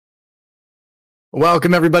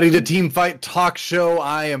Welcome everybody to Team Fight Talk Show.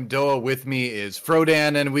 I am DoA. With me is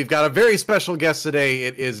Frodan, and we've got a very special guest today.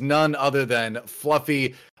 It is none other than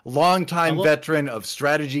Fluffy, longtime veteran of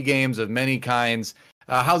strategy games of many kinds.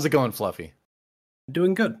 How's it going, Fluffy?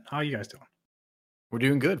 Doing good. How are you guys doing? We're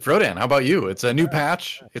doing good. Frodan, how about you? It's a new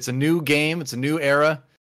patch. It's a new game. It's a new era.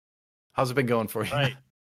 How's it been going for you? Right.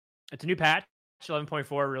 It's a new patch.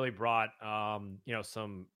 11.4 really brought,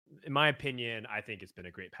 some. In my opinion, I think it's been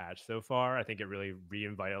a great patch so far. I think it really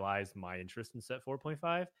revitalized my interest in set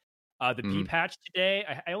 4.5. The P patch today,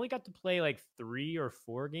 I only got to play like 3 or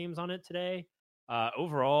 4 games on it today.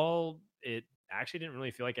 Overall, it actually didn't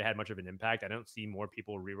really feel like it had much of an impact. I don't see more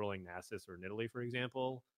people rerolling Nasus or Nidalee, for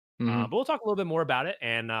example. But we'll talk a little bit more about it,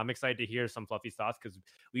 and I'm excited to hear some Fluffy thoughts because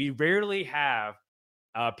we rarely have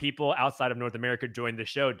people outside of North America join the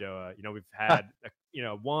show, DoA. We've had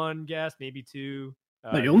one guest, maybe 2.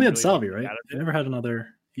 No, you only had Salvi, right? You never had another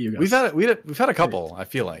EU guest. We've had a couple. I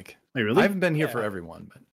feel like. Wait, really? I haven't been here for everyone,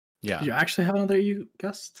 but yeah. Did you actually have another EU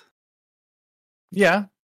guest? Yeah,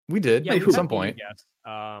 we did at some point.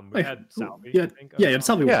 We had Salvi. Yeah, you had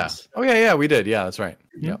Salvi with us. Oh yeah, we did. Yeah, that's right.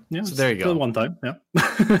 Yeah. So there you go. One time. Yeah.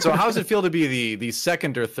 So how does it feel to be the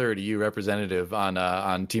second or third EU representative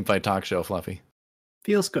on Team Fight Talk Show, Fluffy?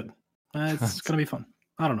 Feels good. It's gonna be fun.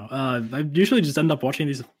 I don't know. I usually just end up watching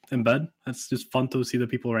these in bed. It's just fun to see the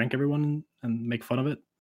people rank everyone and make fun of it.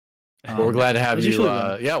 Well, we're glad to have you.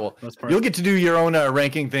 You'll get to do your own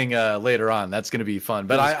ranking thing later on. That's going to be fun.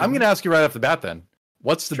 But I'm going to ask you right off the bat then.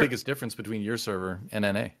 What's the biggest difference between your server and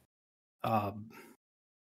NA?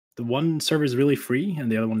 The one server is really free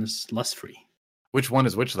and the other one is less free. Which one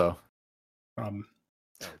is which, though? Come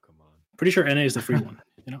on. Pretty sure NA is the free one,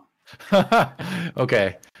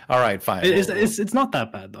 Okay. All right, fine. It's not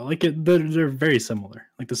that bad though. Like they're very similar.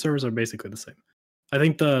 Like the servers are basically the same. I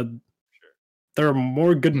think there are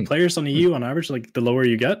more good players on EU on average. Like the lower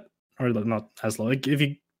you get, or not as low. Like if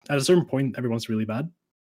you at a certain point, everyone's really bad.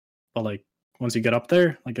 But like once you get up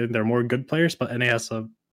there, like I think there are more good players. But NA has a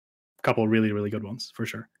couple really really good ones for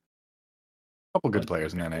sure. A couple good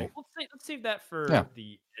players in NA. Well, let's save that for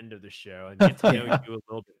the end of the show and get to know you a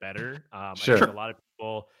little bit better. Sure. I think a lot of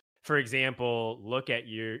people, for example, look at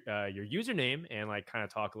your username and like kind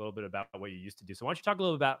of talk a little bit about what you used to do. So why don't you talk a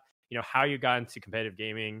little about how you got into competitive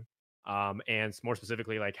gaming, and more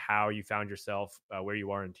specifically like how you found yourself where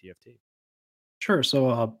you are in TFT. Sure.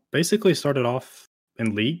 So basically started off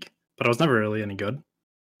in League, but I was never really any good.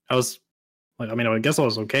 I was I guess I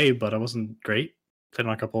was okay, but I wasn't great. Played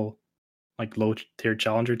on a couple like low tier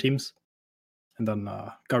challenger teams, and then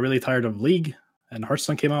got really tired of League. And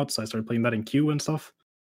Hearthstone came out, so I started playing that in queue and stuff.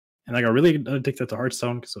 And I got really addicted to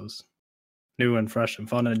Hearthstone because it was new and fresh and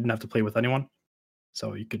fun. And I didn't have to play with anyone,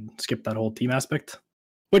 so you could skip that whole team aspect,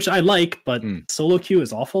 which I like. But solo queue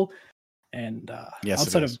is awful. And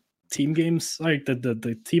outside of team games, like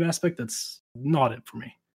the team aspect, that's not it for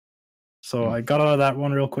me. So I got out of that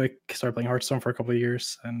one real quick. Started playing Hearthstone for a couple of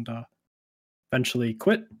years, and eventually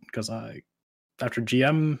quit because after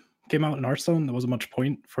GM came out in Hearthstone, there wasn't much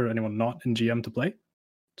point for anyone not in GM to play.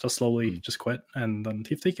 So slowly just quit, and then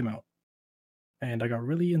TFT came out, and I got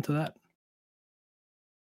really into that.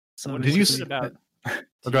 So what did you say about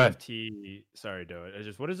TFT? Sorry,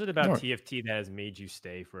 DoA. What is it about TFT that has made you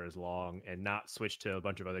stay for as long and not switch to a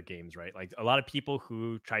bunch of other games? Right, like a lot of people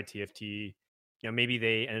who tried TFT, maybe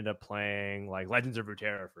they ended up playing like Legends of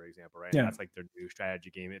Runeterra, for example, right? Yeah. That's like their new strategy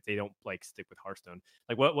game. If they don't like stick with Hearthstone,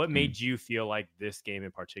 like what made you feel like this game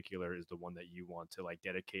in particular is the one that you want to like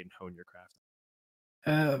dedicate and hone your craft?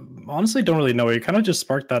 Honestly, don't really know. It kind of just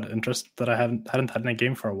sparked that interest that I hadn't had in a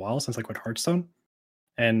game for a while since I quit Hearthstone,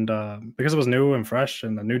 and because it was new and fresh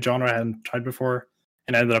and a new genre I hadn't tried before,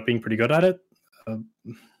 and I ended up being pretty good at it. I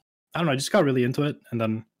don't know. I just got really into it, and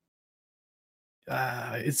then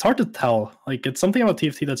it's hard to tell. Like it's something about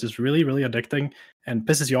TFT that's just really, really addicting and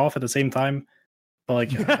pisses you off at the same time. But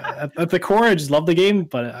like at the core, I just love the game,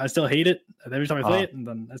 but I still hate it every time I play it. And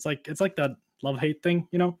then it's like that love-hate thing,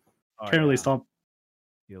 Can't really stop.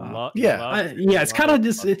 It's kind of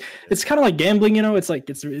just it's kind of like gambling, It's like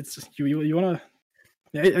it's you want to.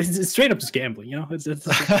 It's straight up just gambling, It's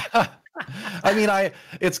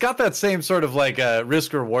it's got that same sort of like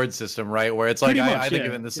risk reward system, right? Where it's like I think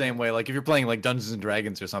of it in the same way. Like if you're playing like Dungeons and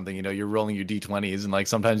Dragons or something, you're rolling your D20s, and like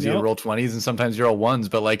sometimes you roll 20s and sometimes you roll 1s,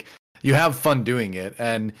 but like you have fun doing it,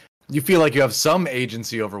 and you feel like you have some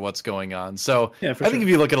agency over what's going on. So I think if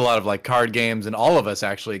you look at a lot of like card games, and all of us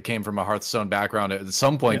actually came from a Hearthstone background at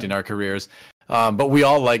some point in our careers, but we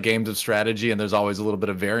all like games of strategy, and there's always a little bit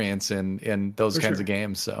of variance in those kinds of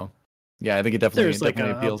games. So yeah, I think it definitely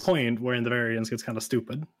appeals. A point where the variance gets kind of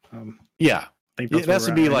stupid. I think that's it has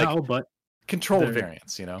to be like now, but control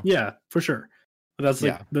variance, you know? Yeah, for sure. But that's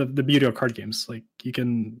like the beauty of card games. Like you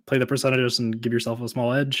can play the percentages and give yourself a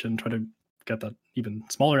small edge and try to get that even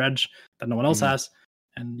smaller edge that no one else has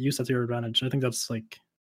and use that to your advantage. I think that's like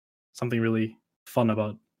something really fun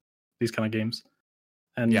about these kind of games.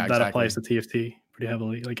 And that applies to TFT pretty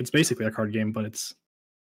heavily. Like it's basically a card game, but it's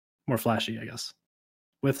more flashy, I guess,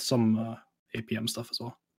 with some APM stuff as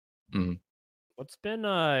well. Mm-hmm. What's been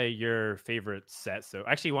your favorite set? So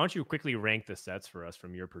actually, why don't you quickly rank the sets for us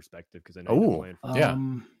from your perspective? Because I know you're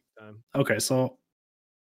playing. Okay, so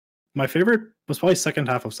my favorite was probably second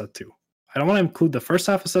half of set 2. I don't want to include the first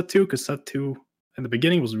half of set 2 because set 2 in the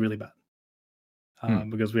beginning was really bad.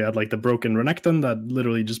 Because we had like the broken Renekton that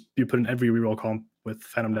literally just you put in every reroll comp with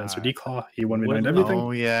Phantom Dance or Declaw. He 1v9'd everything.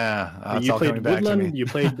 Oh yeah, you played Woodland. You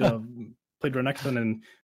played played Renekton in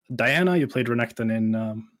Diana. You played Renekton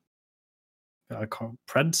in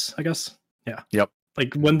Preds, I guess. Yeah. Yep.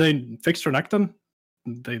 Like when they fixed Renekton,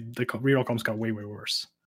 the reroll comps got way worse.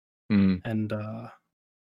 And I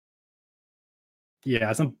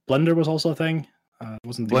think Blender was also a thing.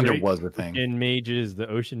 Wasn't Blender was a thing. In Mages, the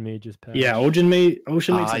Ocean Mages patch. Yeah, Ocean Mage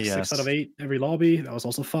like 6 out of 8 every lobby. That was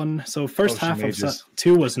also fun. So first half of set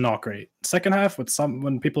 2 was not great. Second half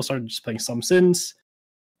when people started just playing some Sins,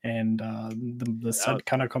 and the set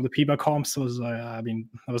kind of come the PBA comps was that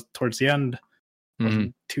was towards the end.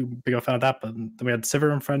 Wasn't too big of a fan of that, but then we had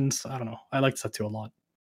Sivir and friends. I don't know. I liked set 2 a lot.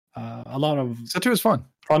 A lot of set 2 was fun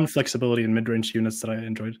flexibility in mid-range units that I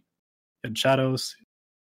enjoyed. You had Shadows,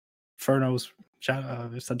 Infernos. I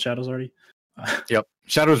said Shadows already. Yep,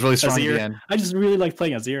 Shadows really strong at the end. I just really like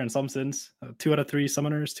playing Azir and some Sins. 2 out of 3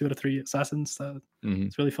 Summoners, 2 out of 3 Assassins.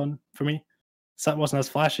 It's really fun for me. Set wasn't as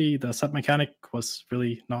flashy. The set mechanic was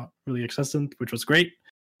really not really existent, which was great.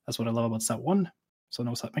 That's what I love about set 1. So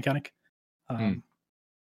no set mechanic. And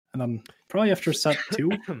then probably after set 2,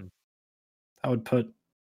 I would put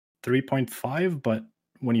 3.5, but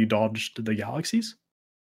when you dodged the galaxies.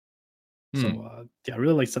 So I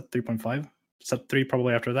really like set 3.5. Set 3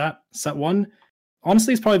 probably after that. Set 1,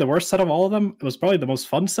 honestly, it's probably the worst set of all of them. It was probably the most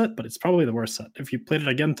fun set, but it's probably the worst set. If you played it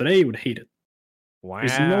again today, you would hate it. Wow.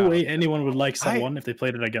 There's no way anyone would like set 1 if they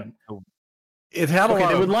played it again. It had a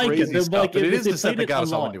lot of crazy stuff, like, but it is the set that got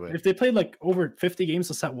us all into it. If they played like over 50 games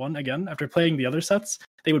of set 1 again after playing the other sets,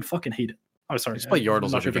 they would fucking hate it. Oh, sorry. Just play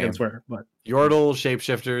Yordles every game. But Yordle,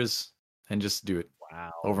 shapeshifters, and just do it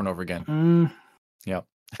over and over again. Yeah.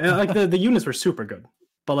 Like the units were super good,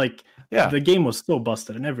 but like the game was so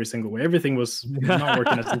busted in every single way. Everything was not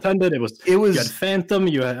working as intended. It was you had Phantom.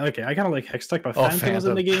 You had I kind of like Hextech, but Phantom was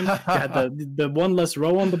in the game. You had the one less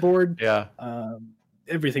row on the board. Yeah.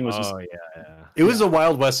 Everything was just It was a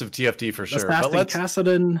wild west of TFT for sure. But let's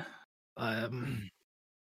Kassadin.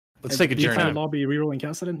 Let's take a journey. Lobby rerolling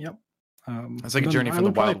Kassadin. Yep. It's like a journey from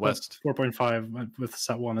the Wild West. 4.5 with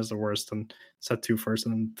set 1 is the worst, and set 2 first,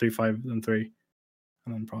 and then 3, 5, then 3.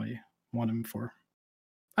 And then probably 1 and 4.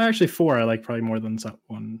 Actually, 4 I like probably more than set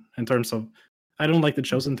 1 in terms of I don't like the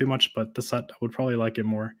Chosen too much, but the set I would probably like it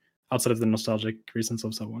more outside of the nostalgic reasons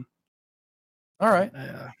of set 1. All right.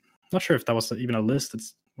 Not sure if that was even a list.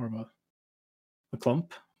 It's more of a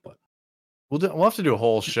clump, but we'll have to do a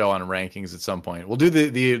whole show on rankings at some point. We'll do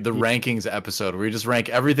the rankings episode where we just rank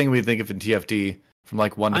everything we think of in TFT from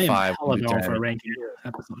like 1 to 5. For a ranking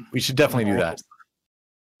episode. We should definitely do that.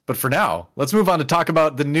 But for now, let's move on to talk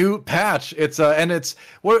about the new patch. It's a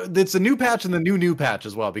new patch and the new patch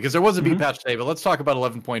as well, because there was a B patch today. But let's talk about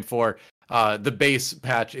 11.4, the base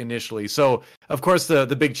patch initially. So, of course, the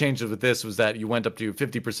big change with this was that you went up to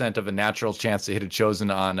 50% of a natural chance to hit a Chosen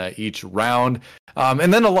on each round.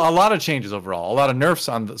 And then a lot of changes overall. A lot of nerfs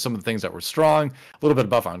on some of the things that were strong. A little bit of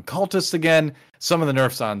buff on cultists again. Some of the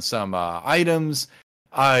nerfs on some items.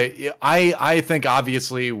 I think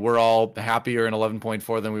obviously we're all happier in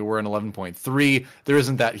 11.4 than we were in 11.3. There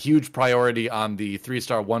isn't that huge priority on the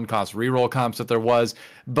 3-star 1-cost reroll comps that there was,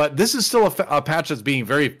 but this is still a patch that's being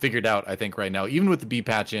very figured out, I think, right now, even with the B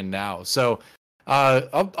patch in now. So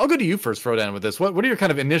I'll go to you first, Frodan, with this. What are your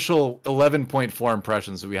kind of initial 11.4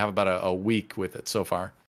 impressions? We have about a week with it so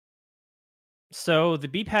far. So the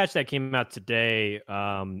B patch that came out today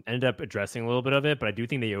ended up addressing a little bit of it, but I do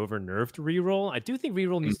think they over nerfed reroll. I do think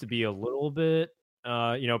reroll needs to be a little bit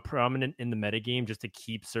prominent in the metagame just to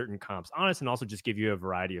keep certain comps honest and also just give you a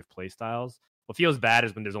variety of play styles. What feels bad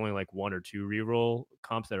is when there's only like 1 or 2 reroll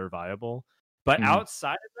comps that are viable. But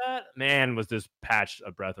outside of that, man, was this patch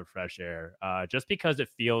a breath of fresh air. Just because it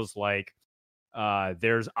feels like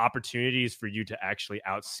there's opportunities for you to actually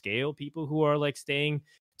outscale people who are like staying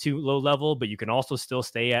to low level, but you can also still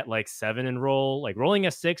stay at like 7 and roll. Like rolling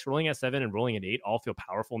at 6, rolling at 7, and rolling at 8 all feel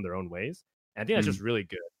powerful in their own ways. And I think that's just really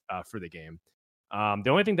good. for the game. The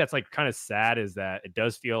only thing that's like kind of sad is that it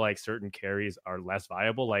does feel like certain carries are less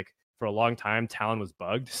viable. Like for a long time, Talon was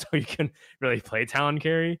bugged, so you can really play Talon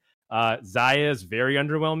carry. Xayah is very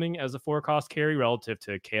underwhelming as a 4-cost carry relative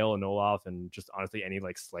to Kayle and Olaf and just honestly any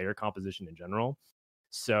like Slayer composition in general.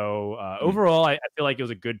 So overall, I feel like it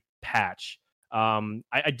was a good patch.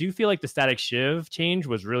 I do feel like the static Shiv change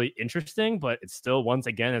was really interesting, but it's still, once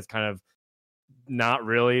again, it's kind of not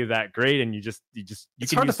really that great, and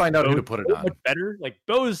it's hard to find out who to put it on. Better, like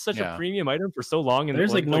Bo is such a premium item for so long, and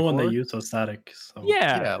there's like no one that uses static. So.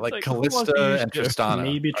 Yeah, like Kalista and Tristana.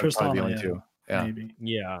 Maybe Tristana, the two. Yeah. Maybe.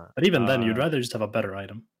 Yeah, but even then, you'd rather just have a better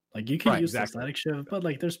item. Like you can use the exactly. static Shiv, but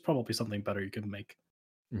like there's probably something better you can make.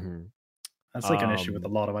 Mm-hmm. That's like an issue with a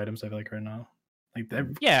lot of items I feel like right now. Like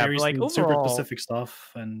like overall, super specific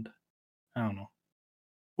stuff, and I don't know.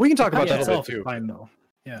 We can talk about that a bit too. Fine though.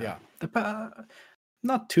 Yeah.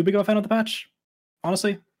 Not too big of a fan of the patch,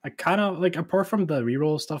 honestly. I kind of like, apart from the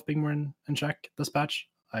reroll stuff being more in check this patch,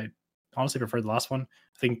 I honestly prefer the last one.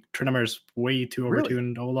 I think Tryndamere is way too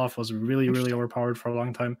overtuned. Olaf was really overpowered for a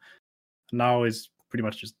long time. Now is pretty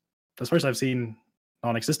much just, as far as I've seen,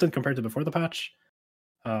 non-existent compared to before the patch,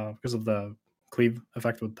 because of the cleave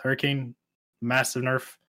effect with Hurricane. Massive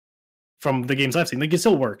nerf from the games I've seen. Like it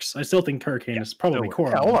still works. I still think Hurricane is probably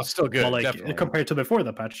core. Yeah, Olaf's still good. But like definitely. Compared to before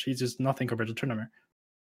the patch, he's just nothing compared to Tryndamere.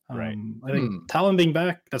 Right. I think Talon being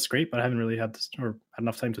back, that's great, but I haven't really had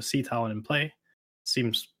enough time to see Talon in play.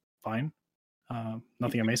 Seems fine.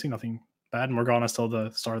 Nothing amazing, nothing bad. Morgana's still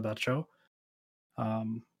the star of that show.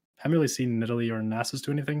 Haven't really seen Nidalee or Nasus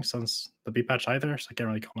do anything since the B patch either, so I can't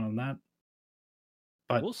really comment on that.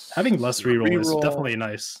 But having less reroll is definitely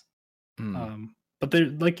nice. But there,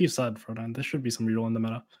 like you said, Frodan, there should be some reroll in the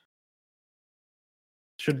meta.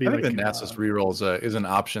 Should be. I think the Nasus reroll is an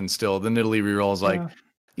option still. The Nidalee reroll is like,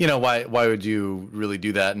 why would you really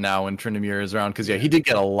do that now when Tryndamere is around? Because he did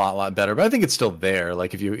get a lot better, but I think it's still there.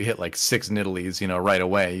 Like if you hit like 6 Nidalees, right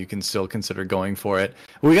away, you can still consider going for it.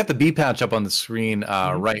 We got the B patch up on the screen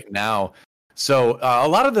right now. So a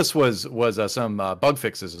lot of this was some bug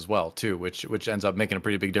fixes as well too, which ends up making a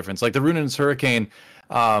pretty big difference. Like the Runan's Hurricane,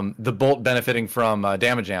 the bolt benefiting from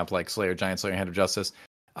damage amp like Slayer, Giant Slayer, Hand of Justice.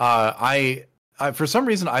 I for some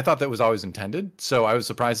reason I thought that was always intended, so I was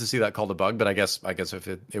surprised to see that called a bug. But I guess if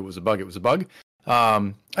it was a bug, it was a bug.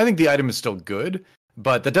 I think the item is still good,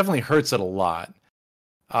 but that definitely hurts it a lot.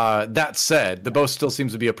 That said, the bow still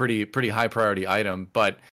seems to be a pretty high priority item,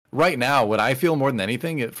 but right now, what I feel more than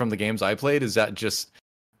anything from the games I played is that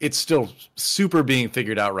it's still super being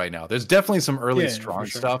figured out right now. There's definitely some early strong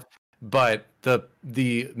stuff, but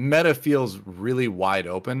the meta feels really wide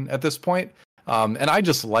open at this point. And I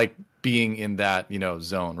just like being in that,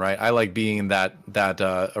 zone, right? I like being in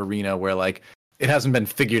that arena where like it hasn't been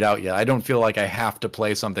figured out yet. I don't feel like I have to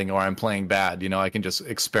play something or I'm playing bad. I can just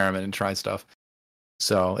experiment and try stuff.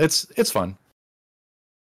 So it's fun.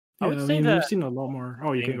 I would say that we've seen a lot more.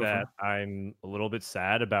 Oh, you can go that I'm a little bit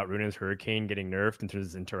sad about Runan's Hurricane getting nerfed in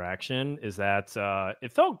terms of interaction is that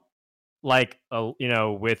it felt like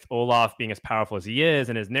with Olaf being as powerful as he is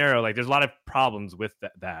and as narrow, like there's a lot of problems with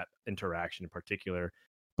that interaction in particular.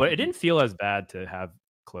 But it didn't feel as bad to have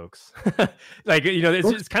cloaks. Like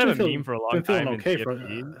it's kind of a meme for a long time. Okay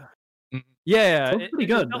yeah, it's pretty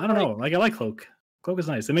good. I don't know. Like I like Cloak. Cloak is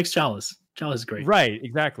nice. It makes Chalice. Chalice is great. Right,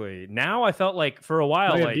 exactly. Now I felt like for a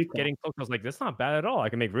while, getting Cloak, I was like, that's not bad at all. I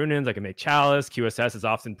can make Runans, I can make Chalice. QSS is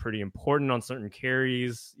often pretty important on certain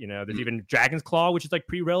carries. There's even Dragon's Claw, which is like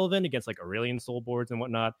pretty relevant against like Aurelian Soul boards and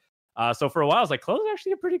whatnot. So for a while, I was like, Cloak is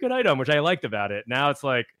actually a pretty good item, which I liked about it. Now it's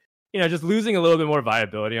like, just losing a little bit more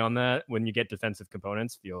viability on that when you get defensive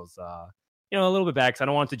components feels, a little bit bad. Because I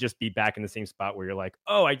don't want to just be back in the same spot where you're like,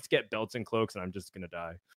 oh, I just get belts and cloaks and I'm just gonna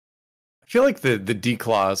die. I feel like the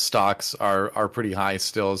declaw stocks are pretty high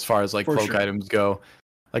still as far as like cloak items go.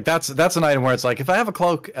 Like that's an item where it's like if I have a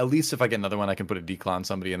cloak, at least if I get another one, I can put a declaw on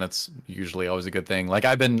somebody, and that's usually always a good thing. Like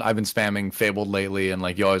I've been spamming Fabled lately, and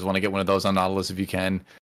like you always want to get one of those on Nautilus if you can.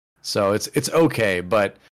 So it's okay,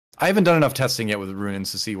 but I haven't done enough testing yet with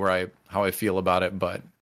Runans to see how I feel about it. But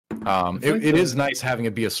it is nice having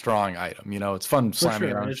it be a strong item. It's fun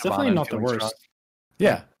slamming around. It's definitely not the worst. Strong.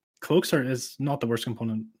 Yeah, cloaks is not the worst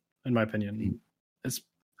component. In my opinion, it's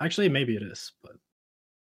actually maybe it is, but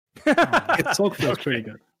Cloak feels pretty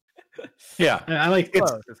good. Yeah, I like it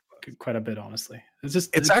quite a bit, honestly.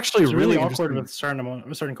 It's actually really awkward with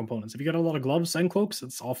certain components. If you get a lot of gloves and cloaks,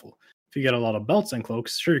 it's awful. If you get a lot of belts and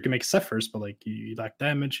cloaks, sure you can make Zephyrs, but like you lack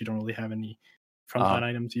damage. You don't really have any frontline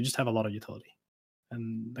items. You just have a lot of utility,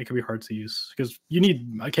 and that can be hard to use because you need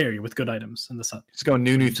a carry with good items in the set. Just go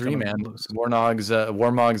Nunu 3, man. Warmog's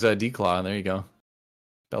Declaw, and there you go.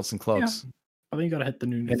 belts and cloaks. Yeah. I think you gotta hit the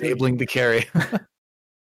new enabling the carry.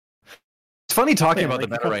 It's funny talking about the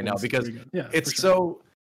meta right now because it's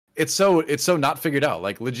so not figured out.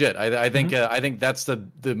 Like legit, I think I think that's the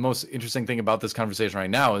most interesting thing about this conversation right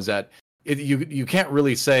now is that you can't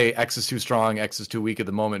really say X is too strong, X is too weak at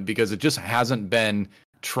the moment because it just hasn't been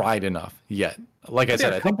tried enough yet. Like I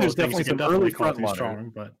said, I think there's definitely some early front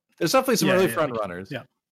runners. But there's definitely some early front runners. Yeah.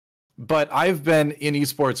 But I've been in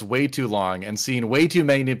esports way too long and seen way too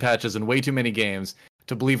many patches and way too many games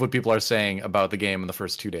to believe what people are saying about the game in the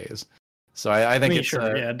first 2 days. So I think it's sure.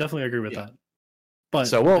 I definitely agree with that. But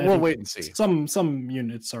so we'll wait and see. Some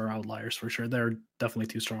units are outliers for sure. They're definitely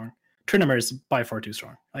too strong. Trinimir is by far too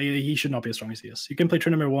strong. He should not be as strong as he is. You can play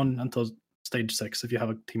Trinimir 1 until stage 6 if you have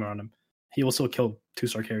a team around him. He will still kill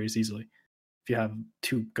 2-star carries easily if you have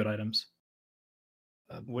 2 good items.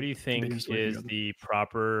 What do you think is the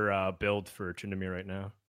proper build for Tryndamere right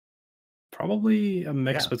now? Probably a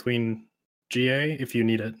mix between GA if you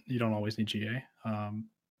need it. You don't always need GA.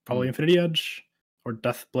 Probably Infinity Edge or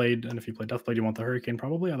Deathblade. And if you play Deathblade, you want the Hurricane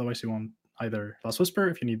probably. Otherwise, you want either Last Whisper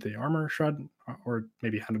if you need the Armor Shred or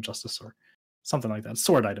maybe Hand of Justice or something like that.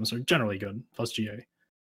 Sword items are generally good plus GA.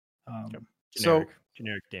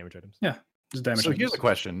 Generic damage items. Yeah. So here's a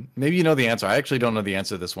question. Maybe you know the answer. I actually don't know the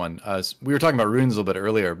answer to this one. We were talking about runes a little bit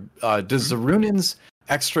earlier. Does the Runin's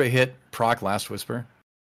extra hit proc Last Whisper?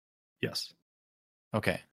 Yes.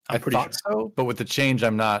 Okay. I thought so, but with the change,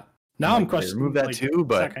 I'm not. Now I'm questioning. Remove that too,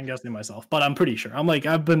 but second guessing myself. But I'm pretty sure.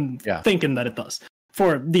 I've been thinking that it does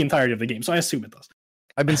for the entirety of the game, so I assume it does.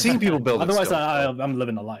 I've been seeing people build. Otherwise, I'm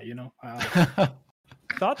living a lie. You know.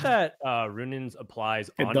 I thought that Runin's applies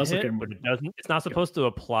on hit, but it doesn't. It's not supposed to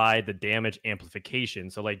apply the damage amplification.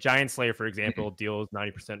 So, like Giant Slayer, for example, deals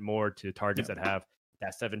 90% more to targets that have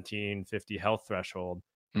that 1750 health threshold.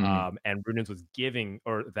 And Runin's was giving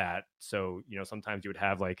that. So, sometimes you would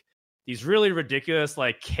have like these really ridiculous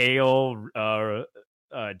like Kale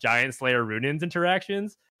Giant Slayer Runin's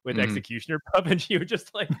interactions with Executioner Pup, and she would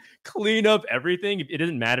just like clean up everything. It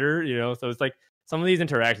didn't matter, So it's like some of these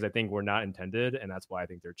interactions I think were not intended, and that's why I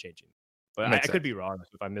think they're changing. But I could be wrong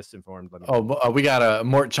if I'm misinformed. Let me know. We got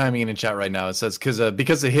Mort chiming in chat right now. It says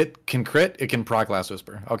because the hit can crit, it can proc Last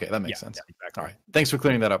Whisper. Okay, that makes sense. Yeah, exactly. All right, thanks for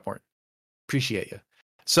clearing that up, Mort. Appreciate you.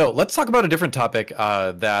 So let's talk about a different topic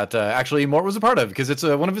that actually Mort was a part of because it's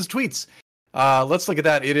one of his tweets. Let's look at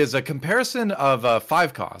that. It is a comparison of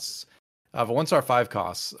 5 costs. Of 1-star 5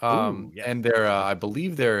 costs, and their I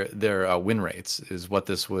believe their win rates is what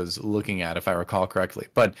this was looking at, if I recall correctly.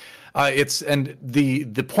 But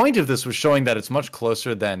the point of this was showing that it's much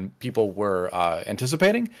closer than people were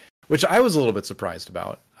anticipating, which I was a little bit surprised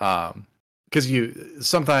about. Because you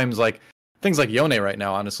sometimes like things like Yone right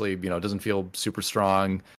now, honestly, doesn't feel super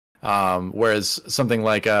strong. Whereas something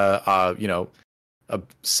like a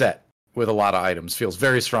set with a lot of items feels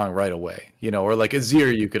very strong right away, or like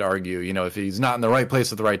Azir, you could argue, if he's not in the right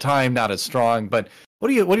place at the right time, not as strong. But what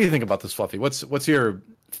do you think about this, Fluffy? What's your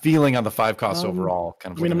feeling on the 5 costs overall?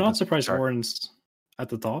 I'm not surprised Orin's at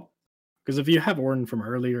the top, because if you have Orin from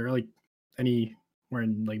earlier, like anywhere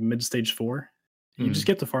in like mid stage 4, you just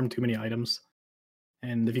get to farm too many items,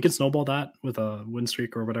 and if you can snowball that with a win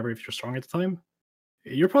streak or whatever, if you're strong at the time,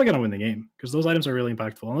 you're probably gonna win the game because those items are really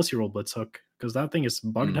impactful unless you roll Blitzhook, because that thing is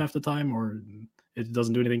bugged half the time, or it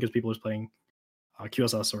doesn't do anything because people are playing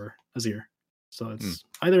QSS or Azir. So it's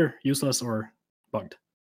either useless or bugged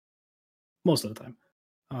most of the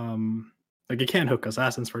time. Like it can't hook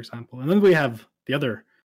Assassins, for example. And then we have the other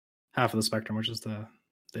half of the spectrum, which is the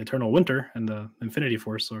Eternal Winter and the Infinity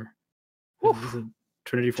Force, or is it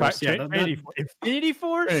Trinity Force? Infinity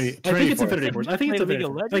Force? I think it's Infinity Force. I think it's Infinity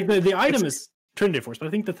Force. Like the item is Trinity Force, but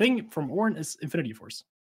I think the thing from Orin is Infinity Force.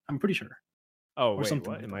 I'm pretty sure. Oh, wait,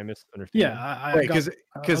 what? Am I misunderstanding? Yeah,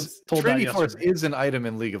 because Trinity Force is an item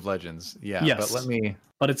in League of Legends. Yeah, yes.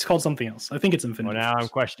 But it's called something else. I think it's Infinity. Well, now Force. I'm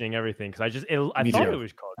questioning everything because I thought it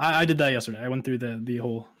was called. I did that yesterday. I went through the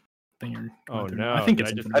whole thing. No! I think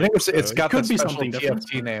it's got the special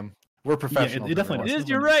TFT name. We're professional. Yeah, it definitely is.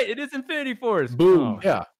 You're right. It is Infinity Force. Boom.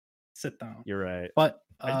 Yeah. Sit down. You're right. But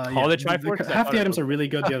call it Triforce. Half the items are really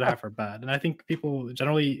good. The other half are bad. And I think people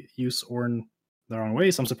generally use Ornn the wrong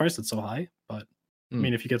way. So I'm surprised it's so high. But I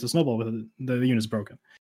mean, if you get to snowball with it, the unit's broken.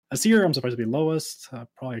 Azir, I'm surprised to be lowest. I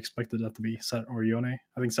probably expected that to be Set or Yone.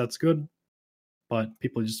 I think Set's good, but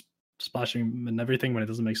people just splashing him in everything when it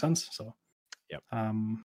doesn't make sense. So,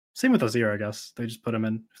 same with Azir, I guess. They just put him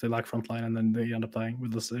in if they lack frontline, and then they end up playing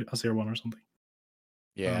with the Azir one or something.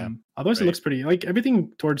 Yeah. Otherwise, it looks pretty. Like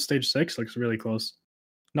everything towards stage 6 looks really close.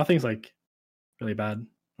 Nothing's like really bad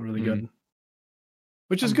or really good.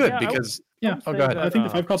 Which is good because go ahead. I think the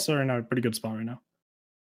 5 costs are in a pretty good spot right now.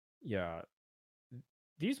 Yeah.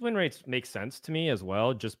 These win rates make sense to me as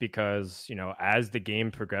well, just because, as the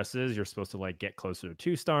game progresses, you're supposed to like get closer to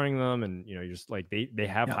two-starring them, and you're just like they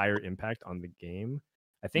have higher impact on the game.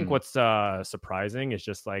 I think what's surprising is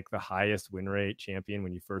just like the highest win rate champion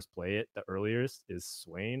when you first play it, the earliest is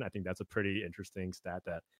Swain. I think that's a pretty interesting stat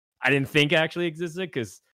that I didn't think actually existed,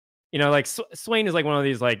 because like Swain is like one of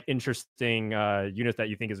these like interesting units that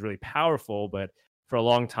you think is really powerful, but for a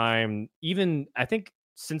long time, even I think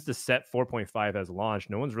since the set 4.5 has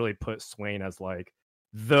launched, no one's really put Swain as like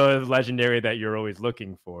the legendary that you're always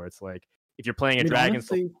looking for. It's like if you're playing a dragon,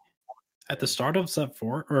 honestly, at the start of set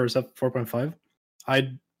 4 or set 4.5,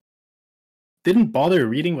 I didn't bother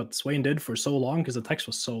reading what Swain did for so long because the text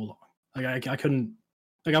was so long. Like I couldn't.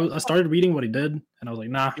 Like I started reading what he did, and I was like,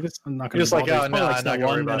 nah, I'm not gonna. Just like, oh no, I'm not gonna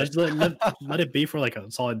worry about it. And I just let it be for like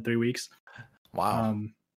a solid 3 weeks. Wow.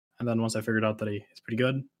 And then once I figured out that he's pretty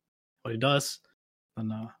good, what he does, then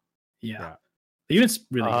the unit's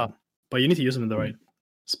really good, but you need to use him in the right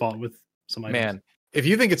spot with some items. Man, if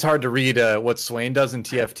you think it's hard to read what Swain does in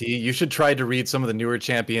TFT, you should try to read some of the newer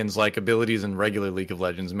champions like abilities in regular League of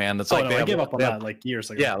Legends. Man, that's like I gave up on that like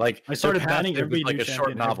years ago. Yeah, like I started banning every like new a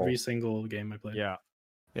short novel. every single game I played. Yeah.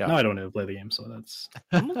 Now I don't even play the game, so that's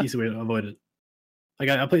an easy way to avoid it. Like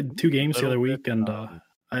I played 2 games the other week, and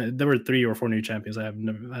there were 3 or 4 new champions I had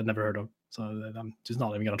never heard of, so I'm just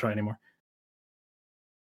not even gonna try anymore.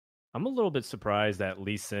 I'm a little bit surprised that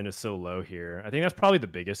Lee Sin is so low here. I think that's probably the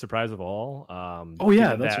biggest surprise of all.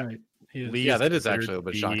 That's right. That is actually a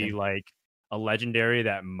bit shocking. Like a legendary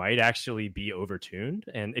that might actually be overtuned,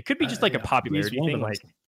 and it could be just like a popularity thing. Like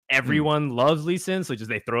everyone loves Lee Sin, so just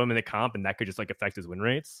they throw him in the comp, and that could just like affect his win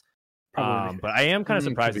rates. But I am kind of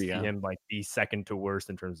surprised to see him like be second to worst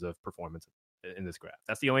in terms of performance in this graph.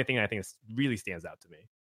 That's the only thing I think really stands out to me.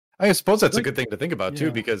 I suppose that's a good thing to think about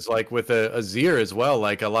too, because like with a Azir as well,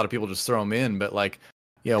 like a lot of people just throw him in, but like,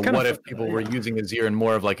 what if people were using Azir in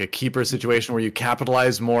more of like a keeper situation where you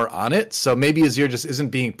capitalize more on it? So maybe Azir just isn't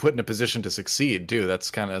being put in a position to succeed too.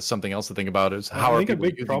 That's kind of something else to think about. Is how I think a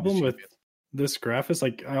big problem with this graph is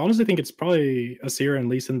like I honestly think it's probably Azir and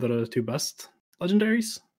Lee Sin that are the 2 best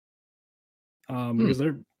legendaries. Because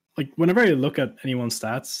they're like whenever I look at anyone's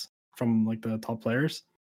stats from like the top players,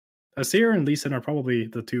 Azir and Lee Sin are probably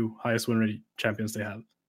the 2 highest win rate champions they have.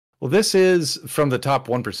 Well, this is from the top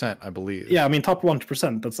 1%, I believe. Yeah, I mean top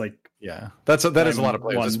 1%. That's like that is a lot of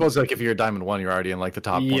players. I suppose like if you're Diamond 1, you're already in like the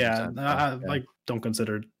top 1%. Yeah, I don't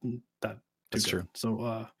consider that. That's true.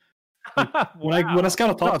 So when I scout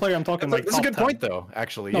a top player, I'm talking like that's a good 10. point though.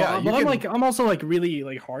 Actually, but I'm also like really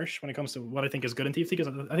like harsh when it comes to what I think is good in TFT, because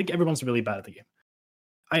I think everyone's really bad at the game.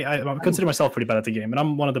 I consider myself pretty bad at the game, and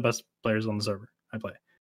I'm one of the best players on the server I play.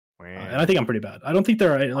 And I think I'm pretty bad. I don't think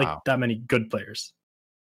there are like that many good players,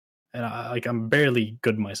 and I'm barely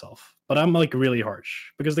good myself. But I'm like really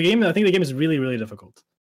harsh because I think the game is really, really difficult.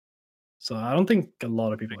 So I don't think a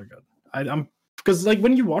lot of people are good. I'm because like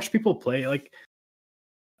when you watch people play, like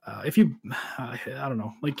if you, I don't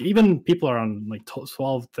know, like even people are on like 12,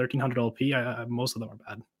 1300 LP. Most of them are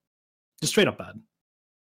bad, just straight up bad.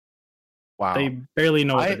 Wow. They barely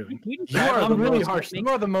know what they're doing. You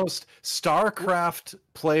are the most StarCraft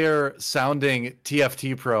player sounding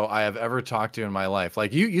TFT pro I have ever talked to in my life.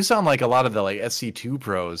 Like you sound like a lot of the like SC2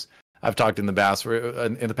 pros I've talked in the past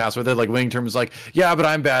where they're like winning terms like, yeah, but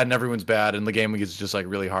I'm bad and everyone's bad and the game is just like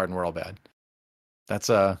really hard and we're all bad. That's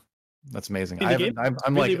amazing.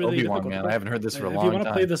 I'm like really Obi-Wan, man. I haven't heard this for a long time. If you want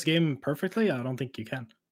to play this game perfectly, I don't think you can.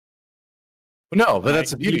 No, but that's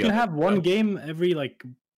the beauty. You can have one game every like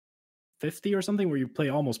 50 or something where you play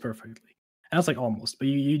almost perfectly, and that's like almost, but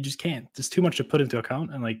you just can't. There's too much to put into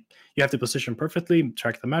account, and like you have to position perfectly,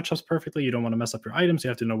 track the matchups perfectly. You don't want to mess up your items. You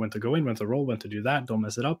have to know when to go in, when to roll, when to do that. Don't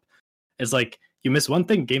mess it up. It's like you miss one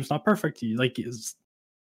thing, game's not perfect.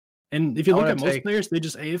 And if you look at most players, they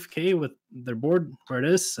just AFK with their board where it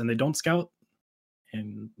is, and they don't scout,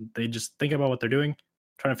 and they just think about what they're doing,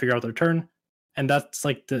 trying to figure out their turn, and that's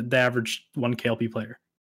like the average 1 KLP player.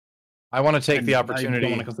 I want to take the opportunity. I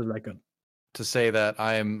don't want to consider that good. To say that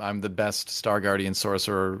I'm the best Star Guardian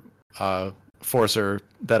sorcerer forcer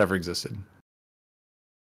that ever existed.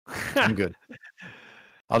 I'm good.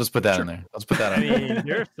 I'll just put that in there. Let's put that in there. I mean,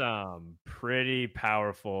 there's some pretty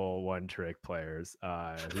powerful one-trick players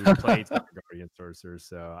who played Star Guardian sorcerers.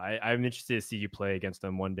 So I'm interested to see you play against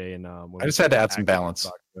them one day. And I just had to add some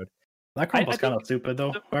balance. That combo's kind of stupid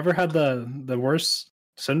though. Whoever had the worst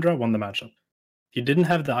Syndra won the matchup. If you didn't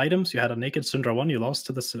have the items, you had a naked Syndra 1, you lost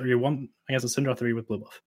to you won against the Syndra 3 with blue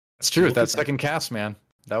buff. That's true. That second cast, man.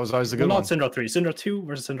 That was always a good one. Not Syndra 3. Syndra 2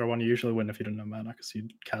 versus Syndra 1, you usually win if you didn't have mana, because you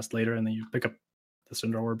cast later and then you pick up the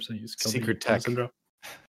Syndra orbs and you just kill secret tech. Syndra.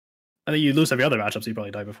 I think you lose every other matchup, so you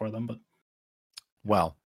probably die before them. But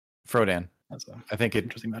well, Frodan, I think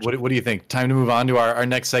interesting matchup. What do you think? Time to move on to our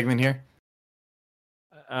next segment here.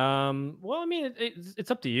 Well, I mean,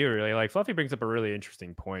 it's up to you, really. Like, Fluffy brings up a really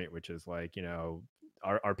interesting point, which is like,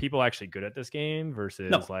 are people actually good at this game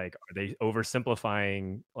versus like, are they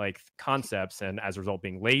oversimplifying like concepts and as a result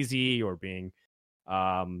being lazy or being,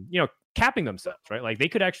 capping themselves, right? Like, they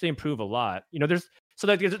could actually improve a lot.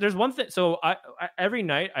 There's one thing. So I every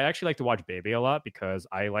night I actually like to watch Bebe a lot because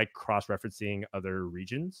I like cross-referencing other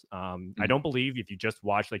regions. I don't believe if you just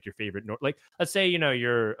watch like your favorite, like let's say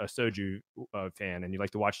you're a Soju fan and you like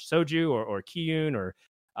to watch Soju or Kiyun or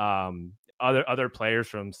other players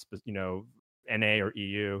from NA or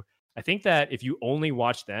EU. I think that if you only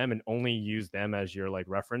watch them and only use them as your like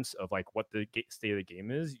reference of like what the state of the game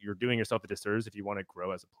is, you're doing yourself a disservice if you want to grow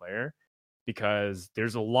as a player. Because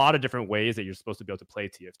there's a lot of different ways that you're supposed to be able to play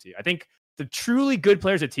TFT. I think the truly good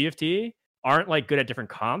players at TFT aren't like good at different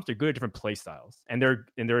comps; they're good at different play styles, and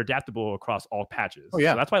they're adaptable across all patches. Oh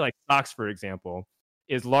yeah, so that's why like Sox, for example,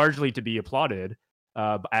 is largely to be applauded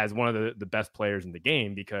as one of the best players in the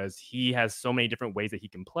game because he has so many different ways that he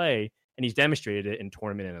can play, and he's demonstrated it in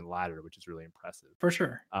tournament and in ladder, which is really impressive for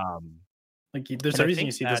sure. Like there's a reason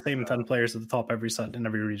you see the same 10 players at the top every set in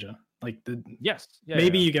every region. Like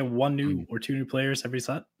maybe you get one new or two new players every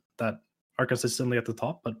set that are consistently at the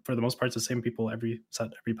top, but for the most part, it's the same people every set,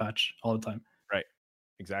 every patch, all the time. Right,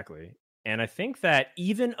 exactly. And I think that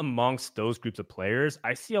even amongst those groups of players,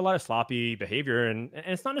 I see a lot of sloppy behavior, and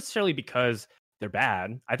it's not necessarily because they're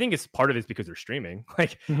bad. I think it's part of it's because they're streaming.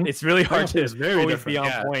 Like it's really hard to always be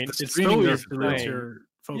on point. It's so easy to lose your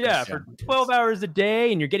focus. Yeah, for 12 hours a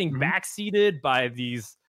day, and you're getting backseated by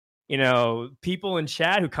these, people in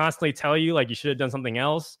chat who constantly tell you like you should have done something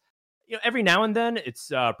else. Every now and then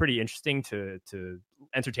it's pretty interesting to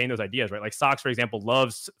entertain those ideas, right? Like Sox, for example,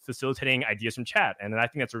 loves facilitating ideas from chat, and I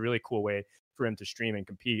think that's a really cool way for him to stream and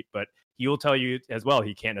compete. But he will tell you as well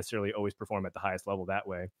he can't necessarily always perform at the highest level that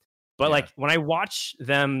way. But like when I watch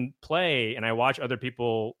them play and I watch other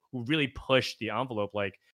people who really push the envelope,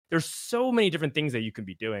 like there's so many different things that you can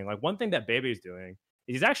be doing. Like one thing that Bebe is doing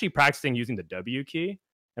is he's actually practicing using the W key.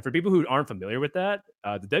 And for people who aren't familiar with that,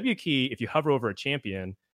 the W key, if you hover over a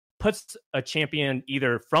champion, puts a champion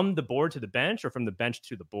either from the board to the bench or from the bench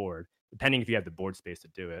to the board, depending if you have the board space to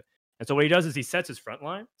do it. And so what he does is he sets his front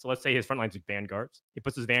line. So let's say his front line's like vanguards. He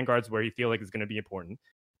puts his vanguards where he feels like it's going to be important.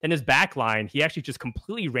 Then his back line, he actually just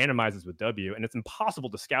completely randomizes with W, and it's impossible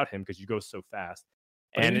to scout him because you go so fast.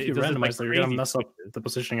 But and if you randomize, you're going to mess up the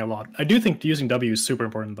positioning a lot. I do think using W is super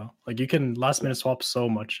important, though. Like you can last minute swap so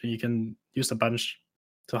much, and you can use the bench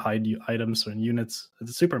to hide items and units.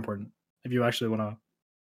 It's super important if you actually want to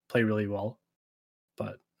play really well.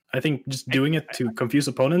 But I think just doing it to confuse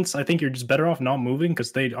opponents, I think you're just better off not moving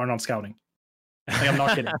because they are not scouting. Like I'm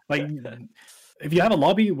not kidding. Like if you have a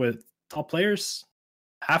lobby with top players,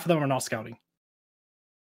 half of them are not scouting.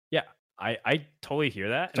 Yeah, I totally hear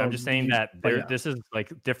that, and so I'm just saying that this is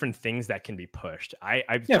like different things that can be pushed.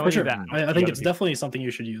 For sure. I think it's definitely something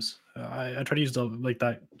you should use. I try to use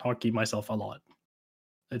that hotkey myself a lot.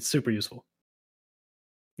 It's super useful.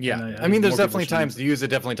 Yeah, I mean, there's definitely times to use it.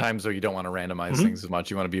 Definitely times where you don't want to randomize things as much.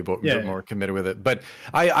 You want to be a bit more committed with it. But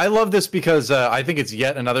I love this because I think it's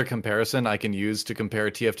yet another comparison I can use to compare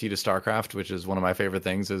TFT to StarCraft, which is one of my favorite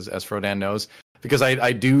things, as Frodan knows. Because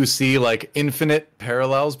I do see like infinite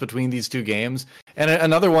parallels between these two games. And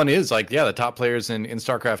another one is like, the top players in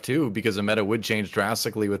StarCraft 2, because the meta would change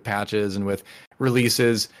drastically with patches and with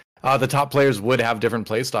releases. The top players would have different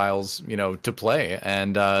play styles, to play,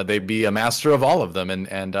 and they'd be a master of all of them,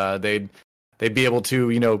 and they'd be able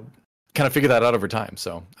to, kind of figure that out over time.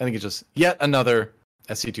 So I think it's just yet another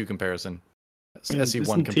SC2 comparison.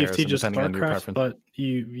 SC1 comparison, just depending on your preference. But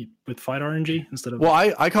you with fight RNG instead of. Well,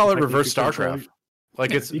 I call it reverse StarCraft.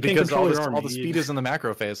 Like it's because all the speed is in the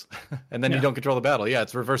macro phase, and then you don't control the battle. Yeah,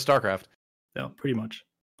 it's reverse StarCraft. Yeah, pretty much.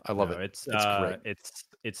 I love it. It's great.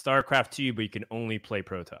 It's StarCraft 2, but you can only play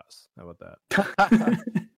Protoss. How about that?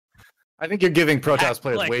 I think you're giving Protoss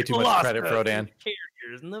players way too much credit, Frodan.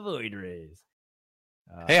 Characters in the Void Rays.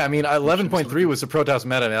 Hey, I mean, 11.3 was the Protoss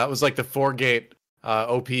meta. That was like the 4-gate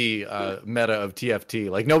OP meta of TFT.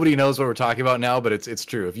 Like nobody knows what we're talking about now, but it's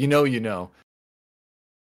true. If you know, you know.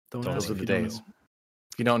 Those are the days.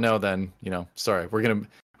 If you don't know, then sorry. We're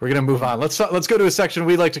gonna move on. Let's go to a section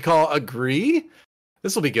we like to call Agree.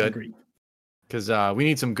 This will be good because we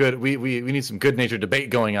need some good we need some good natured debate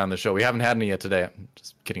going on the show. We haven't had any yet today. I'm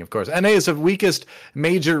just kidding, of course. NA is the weakest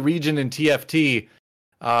major region in TFT.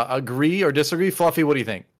 Agree or disagree, Fluffy? What do you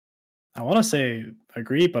think? I want to say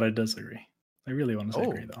agree, but I disagree. I really want to say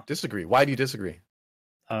agree though. Disagree. Why do you disagree?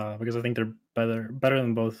 because I think they're better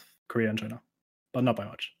than both Korea and China, but not by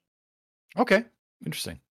much. Okay,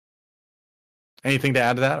 interesting. Anything to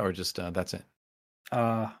add to that, or just that's it?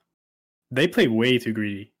 They play way too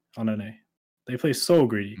greedy on NA. They play so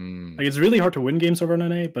greedy. Like it's really hard to win games over on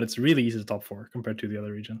NA, but it's really easy to top 4 compared to the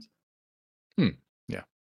other regions. Yeah.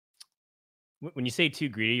 When you say too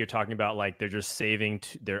greedy, you're talking about like they're just saving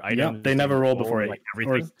their items. Yeah, they never roll before 8 like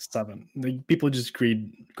everything. or 7. People just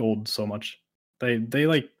greed gold so much. They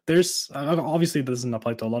like there's obviously this doesn't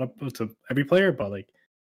apply to every player, but like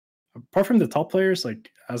apart from the top players,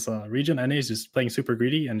 like as a region, NA is just playing super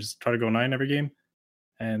greedy and just try to go 9 every game,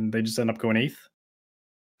 and they just end up going 8th.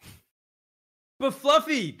 But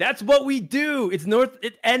Fluffy, that's what we do. It's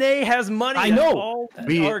NA has money. I know. All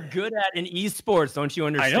we are good at in esports. Don't you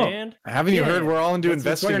understand? Haven't you heard? We're all into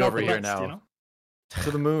investing over here now. You know? To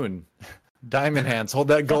the moon. Diamond hands. Hold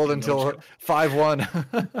that gold until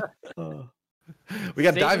 5-1. We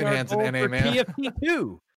got diamond hands in NA, man. PFP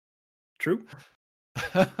too. True.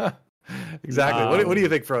 Exactly. What do you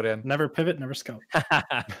think, Frodan? Never pivot, never scout.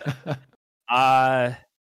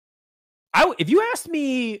 If you asked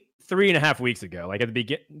me 3.5 weeks ago, like at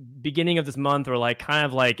the beginning of this month, or like kind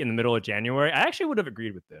of like in the middle of January, I actually would have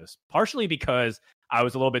agreed with this, partially because I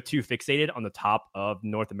was a little bit too fixated on the top of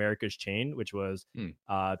North America's chain, which was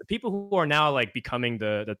the people who are now like becoming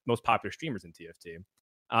the most popular streamers in TFT.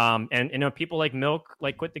 And you know, people like Milk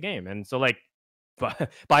like quit the game, and so like, but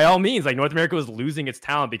by all means, like North America was losing its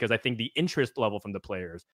talent because I think the interest level from the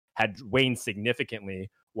players had waned significantly,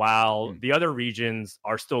 while the other regions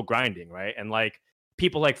are still grinding, right? And like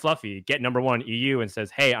people like Fluffy get number 1 EU and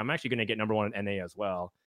says, hey, I'm actually going to get number 1 in NA as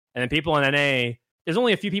well. And then people in NA, there's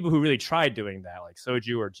only a few people who really tried doing that, like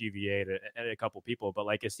Soju or GVA and a couple people. But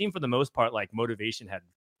like it seemed for the most part, like motivation had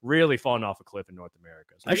really fallen off a cliff in North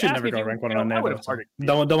America. So I actually never got rank 1 on NA.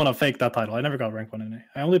 Don't want to fake that title. I never got rank 1 NA.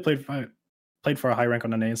 I only played for a high rank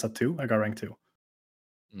on NA in set 2. I got rank 2.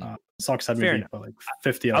 Sox had me beat by like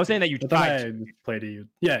 50. I was saying that you tried. I played EU.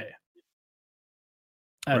 Yeah.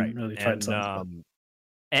 I hadn't really tried some.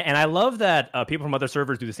 And I love that people from other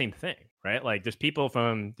servers do the same thing, right? Like there's people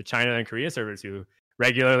from the China and Korea servers who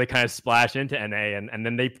regularly kind of splash into NA, and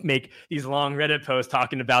then they make these long Reddit posts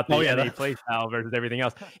talking about the NA play style versus everything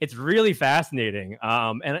else. It's really fascinating.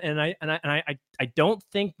 And I don't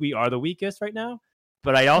think we are the weakest right now,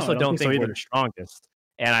 but I also don't think we're the strongest.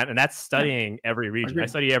 And that's studying every region. I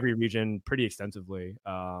study every region pretty extensively.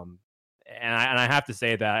 And I have to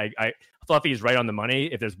say that Fluffy is right on the money.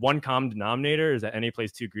 If there's one common denominator, is that NA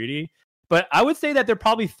plays too greedy. But I would say that they're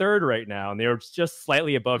probably 3rd right now, and they're just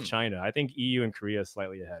slightly above China. I think EU and Korea is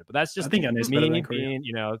slightly ahead. But that's just me being,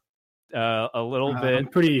 you know, a little bit. I'm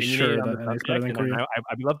pretty sure that NA's better than Korea.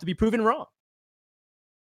 I'd love to be proven wrong.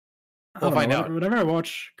 We'll find out. Whenever I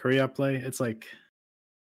watch Korea play, it's like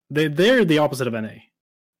they're the opposite of NA.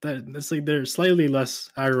 It's like they're slightly less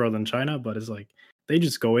aggro than China, but it's like they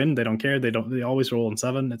just go in, they don't care, they always roll on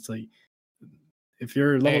 7. It's like if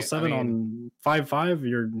you're level 7 on 5-5,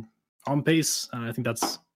 you're on pace, and I think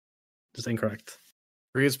that's just incorrect.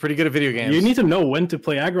 Korea's pretty good at video games. You need to know when to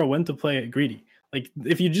play aggro, when to play greedy. Like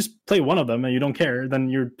if you just play one of them and you don't care, then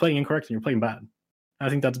you're playing incorrect and you're playing bad. I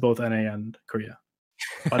think that's both NA and Korea,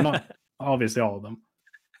 but not obviously all of them.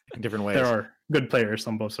 In different ways. There are good players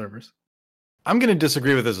on both servers. I'm going to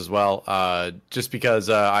disagree with this as well, just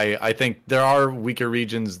because I think there are weaker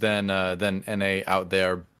regions than NA out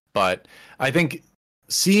there. But I think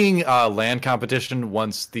seeing LAN competition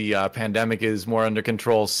once the pandemic is more under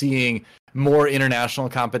control, seeing more international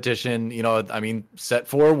competition, you know, I mean, set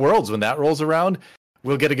 4 Worlds, when that rolls around,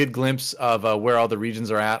 we'll get a good glimpse of where all the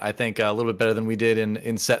regions are at. I think a little bit better than we did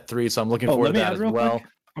in set 3. So I'm looking forward to that as well.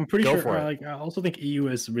 Quick. I'm pretty sure. I also think EU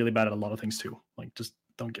is really bad at a lot of things too. Like just.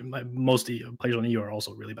 Don't get most players on EU are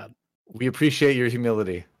also really bad. We appreciate your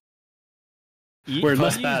humility. We're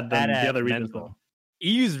less bad than the other regions, though.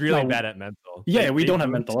 EU's really bad at mental. Yeah, we don't have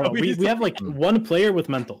mental. We have like one player with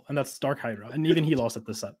mental, and that's Dark Hydra, and even he lost at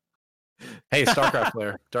this set. Hey, StarCraft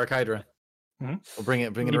player, Dark Hydra. We'll bring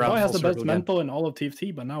it around. He probably has the best mental in all of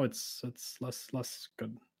TFT, but now it's less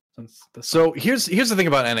good since this. So here's the thing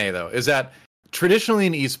about NA though, is that traditionally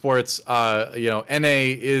in esports, you know,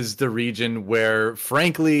 NA is the region where,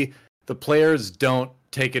 frankly, the players don't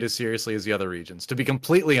take it as seriously as the other regions. To be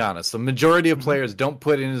completely honest, the majority of players don't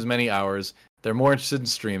put in as many hours. They're more interested in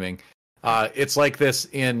streaming. It's like this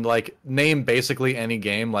in like name basically any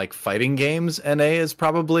game, like fighting games. NA is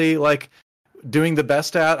probably like doing the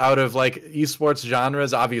best at out of like esports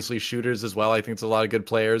genres. Obviously shooters as well. I think it's a lot of good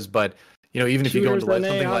players, but even if you go into like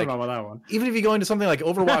something like, that one. even if you go into something like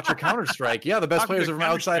Overwatch or Counter-Strike, the best players are from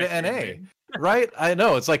outside of NA, right? I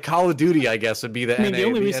know it's like Call of Duty, I guess, would be the NA. The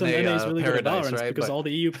only reason NA is really good at Valorant right? is because all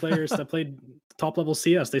the EU players that played top level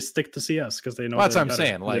CS, they stick to CS because they know. Well, that's what I'm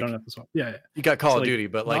saying. Like, yeah, you got Call of Duty,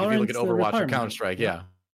 but like if you look at Overwatch or Counter-Strike,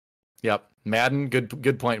 yep. Madden,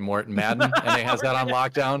 good point, Mort. Madden, NA has that on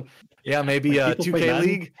lockdown. Yeah, maybe 2K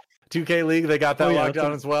League. 2K League, they got that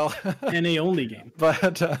lockdown as well. NA only game.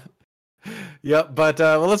 But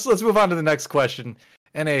well, let's move on to the next question.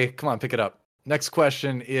 NA, come on, pick it up. Next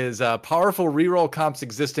question is powerful reroll comps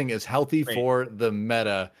existing is healthy for the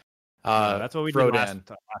meta. That's what we did last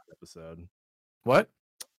episode. What?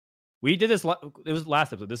 We did this. It was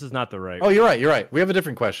last episode. This is not the right. Oh, you're right. We have a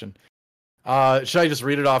different question. Should I just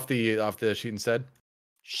read it off the sheet instead?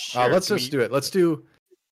 Sure, let's just do it. Let's do.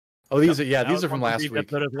 Oh, these are from last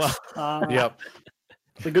week. As well. Yep.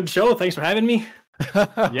 It's a good show. Thanks for having me.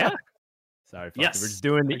 Yeah. Sorry, yes. We're just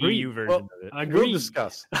doing the EU version of it. We'll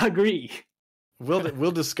discuss. Agree.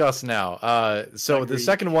 We'll discuss now. So the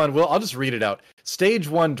second one, I'll just read it out. Stage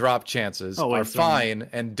 1 drop chances are fine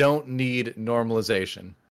and don't need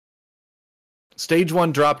normalization. Stage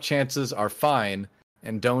 1 drop chances are fine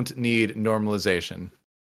and don't need normalization.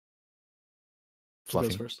 Fluffy.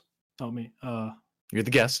 Who goes first? Oh, me. You're the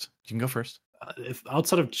guest. You can go first. If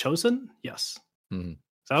outside of Chosen, yes. Mm-hmm.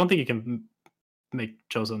 So I don't think you can make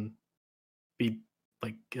Chosen be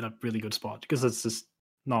like in a really good spot because it's just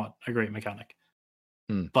not a great mechanic.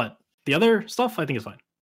 But the other stuff I think is fine,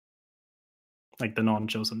 like the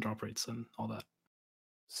non-Chosen drop rates and all that.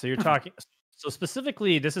 So you're talking. So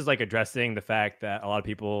specifically, this is like addressing the fact that a lot of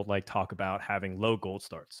people like talk about having low gold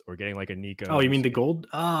starts or getting like a Nico. Oh, you mean the gold?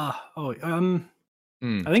 I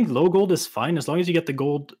think low gold is fine as long as you get the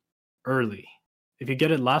gold early. If you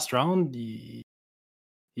get it last round,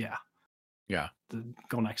 yeah,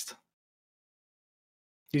 go next.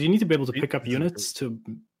 Because you need to be able to pick up units to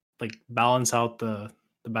like balance out the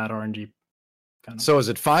bad RNG. Kind of. So is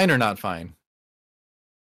it fine or not fine?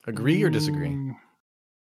 Agree or disagree?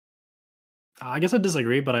 I guess I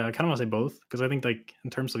disagree, but I kind of want to say both because I think like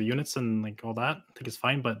in terms of units and like all that, I think it's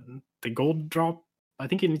fine. But the gold drop, I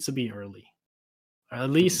think it needs to be early, or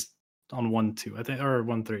at least on 1-2. I think or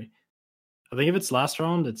 1-3. I think if it's last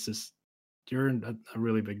round, it's just you're in a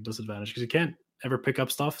really big disadvantage because you can't ever pick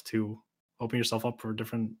up stuff to open yourself up for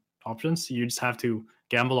different options. You just have to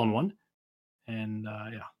gamble on one, and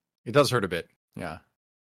it does hurt a bit. Yeah.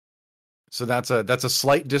 So that's a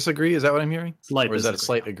slight disagree. Is that what I'm hearing? Or is that a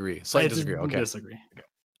slight agree? Slight disagree. Okay. Disagree.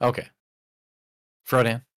 Okay.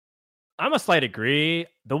 Frodan. I'm a slight agree.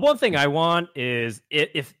 The one thing I want is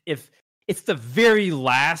if it's the very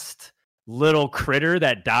last little critter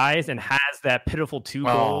that dies and has that pitiful 2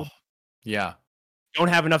 gold. Yeah. Don't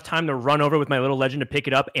have enough time to run over with my little legend to pick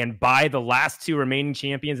it up and buy the last 2 remaining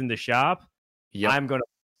champions in the shop. Yep. I'm gonna.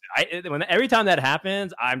 Every time that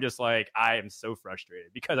happens, I'm just like, I am so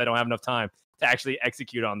frustrated because I don't have enough time to actually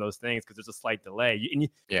execute on those things because there's a slight delay.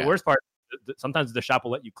 The worst part, sometimes the shop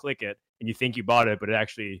will let you click it and you think you bought it, but it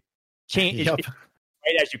actually changed right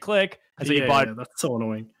as you click. And so you bought it. That's so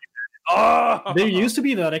annoying. Oh, there used to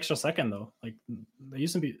be that extra second though. Like it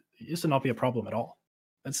used to not be a problem at all.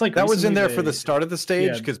 It's like that was in there for the start of the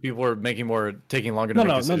stage because people were taking longer to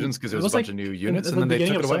make decisions because there was a bunch of new units and then they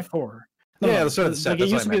took it away. The start of the set. It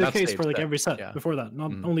used to be the case for like every set before that,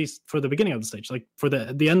 not only for the beginning of the stage. Like for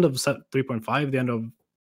the end of set 3.5, the end of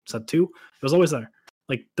set 2, it was always there.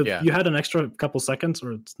 Like you had an extra couple seconds,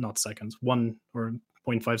 or it's not seconds, 1 or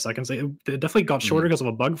 0.5 seconds. It definitely got shorter because of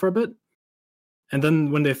a bug for a bit, and then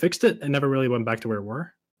when they fixed it, it never really went back to where it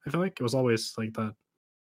were. I feel like it was always like that.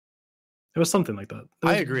 It was something like that.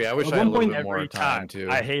 I agree. I wish I had a little bit more time too.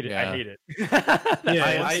 I hate it. I hate it.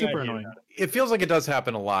 It's super annoying. It feels like it does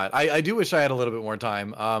happen a lot. I do wish I had a little bit more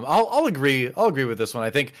time. I'll agree. I'll agree with this one. I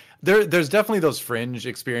think there's definitely those fringe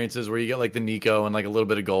experiences where you get like the Nico and like a little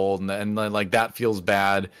bit of gold, and like that feels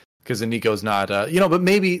bad because the Nico's not. But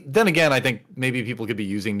maybe then again, I think maybe people could be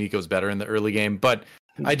using Nico's better in the early game. But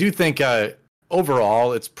I do think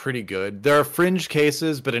overall, it's pretty good. There are fringe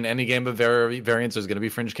cases, but in any game of variants, there's going to be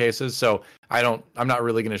fringe cases. So I'm not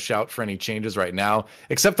really going to shout for any changes right now,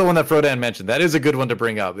 except the one that Frodan mentioned. That is a good one to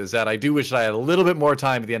bring up, is that I do wish that I had a little bit more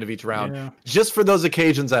time at the end of each round, just for those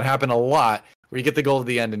occasions that happen a lot, where you get the goal at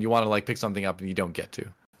the end and you want to like pick something up and you don't get to.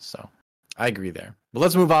 So I agree there. But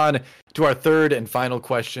let's move on to our third and final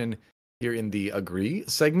question here in the agree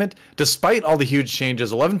segment. Despite all the huge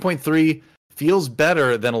changes, 11.3 feels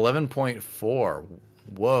better than 11.4.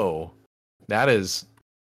 Whoa. That is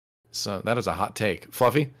a hot take.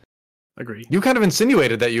 Fluffy? Agree. You kind of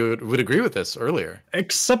insinuated that you would agree with this earlier.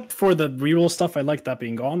 Except for the reroll stuff, I like that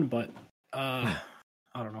being gone, but I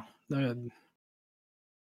don't know.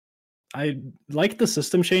 I like the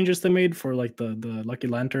system changes they made for like the Lucky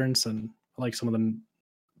Lanterns and like some of them,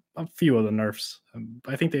 a few of the nerfs.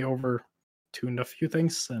 I think they over tuned a few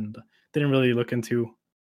things and didn't really look into.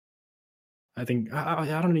 I think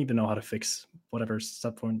I don't even know how to fix whatever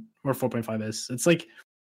set 4 or 4.5 is. It's like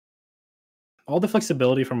all the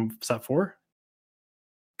flexibility from set 4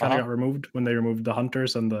 kind of got removed when they removed the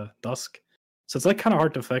hunters and the dusk. So it's like kind of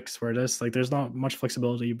hard to fix where it is. Like there's not much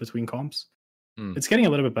flexibility between comps. It's getting a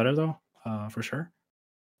little bit better though, for sure.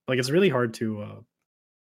 Like it's really hard to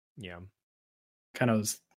kind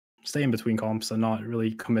of stay in between comps and not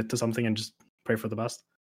really commit to something and just pray for the best.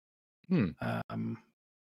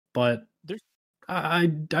 But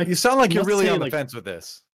you sound like you're really on the fence with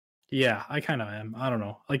this. Yeah, I kind of am. I don't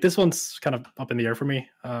know. Like this one's kind of up in the air for me.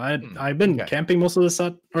 I've been camping most of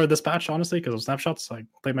this patch, honestly, because of snapshots. I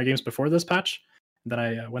played my games before this patch. Then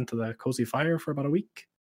I went to the Cozy Fire for about a week,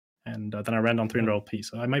 and then I ran on 300 LP.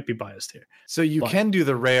 So I might be biased here. So you can do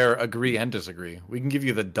the rare agree and disagree. We can give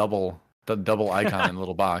you the double icon in the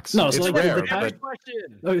little box. No, so like rare, the patch,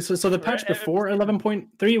 so the patch before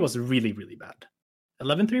 11.3 was really, really bad.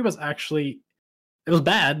 11.3 was actually, it was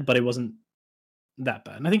bad, but it wasn't that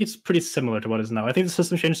bad. And I think it's pretty similar to what it is now. I think the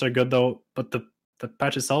system changes are good though, but the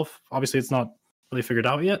patch itself, obviously it's not really figured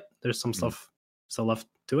out yet. There's some stuff still left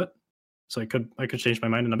to it. So I could change my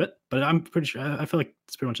mind in a bit, but I'm pretty sure, I feel like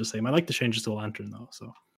it's pretty much the same. I like the changes to the Lantern though,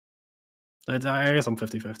 so I guess I'm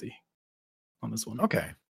 50-50 on this one. Okay.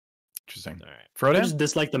 Interesting. All right. Frodan? I just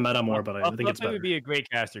dislike the meta more, but I think it's better. Would be a great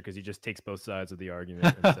caster because he just takes both sides of the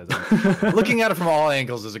argument. And says, looking at it from all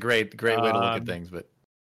angles is a great way to look at things. But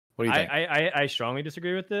what do you think? I strongly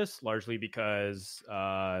disagree with this, largely because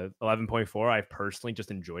 11.4, I personally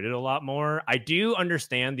just enjoyed it a lot more. I do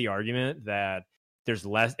understand the argument that there's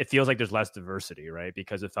less. It feels like there's less diversity, right?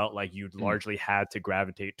 Because it felt like you'd largely had to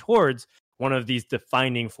gravitate towards one of these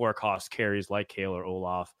defining 4-cost carries like Kayle or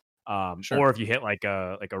Olaf. Or if you hit like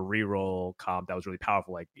a reroll comp that was really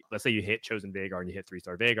powerful, like let's say you hit Chosen Veigar and you hit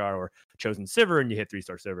 3-star Veigar, or Chosen Sivir and you hit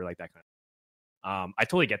 3-star Sivir, like that kind of. I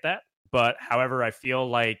totally get that, but however, I feel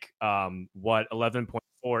like what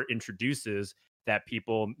 11.4 introduces that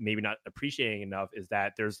people maybe not appreciating enough is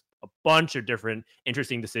that there's a bunch of different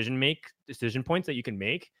interesting decision points that you can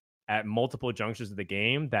make at multiple junctures of the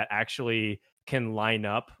game that actually can line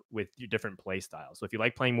up with your different play styles. So if you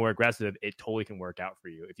like playing more aggressive, it totally can work out for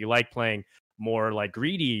you. If you like playing more like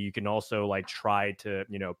greedy, you can also like try to,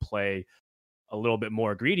 play a little bit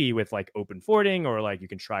more greedy with like open fording, or like you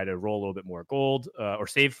can try to roll a little bit more gold or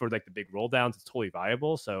save for like the big roll downs. It's totally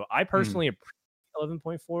viable. So I personally appreciate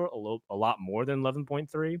 11.4 a lot more than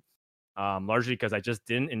 11.3, largely because I just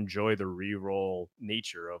didn't enjoy the reroll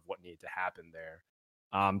nature of what needed to happen there.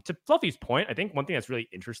 To Fluffy's point, I think one thing that's really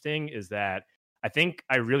interesting is that I think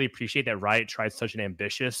I really appreciate that Riot tried such an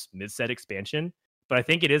ambitious mid-set expansion, but I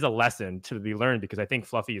think it is a lesson to be learned, because I think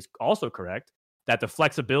Fluffy is also correct that the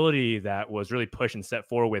flexibility that was really pushed in set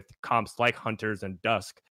 4 with comps like Hunters and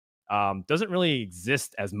Dusk doesn't really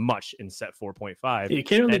exist as much in set 4.5. You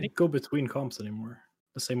can't really go between comps anymore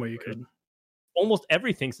the same way you could. Almost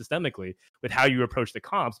everything systemically with how you approach the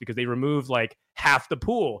comps, because they remove like half the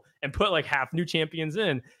pool and put like half new champions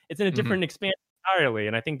in. It's in a different expansion entirely.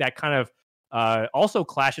 And I think that kind of also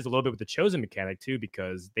clashes a little bit with the Chosen mechanic too,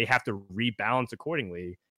 because they have to rebalance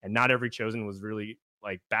accordingly. And not every Chosen was really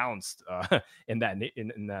like balanced in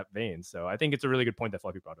that vein. So I think it's a really good point that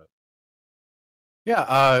Fluffy brought up.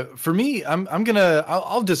 Yeah, for me,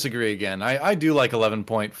 I'll disagree again. I do like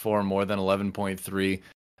 11.4 more than 11.3.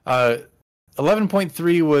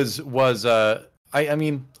 11.3 was I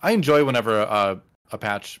mean, I enjoy whenever a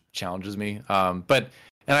patch challenges me, but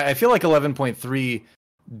I feel like 11.3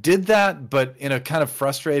 did that, but in a kind of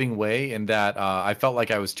frustrating way, in that I felt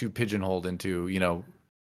like I was too pigeonholed into,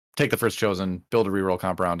 take the first Chosen, build a reroll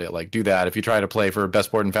comp around it, like do that. If you try to play for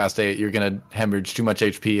best board in fast 8, you're gonna hemorrhage too much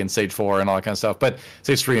HP in stage 4 and all that kind of stuff, but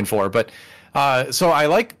stage 3 and 4. But so I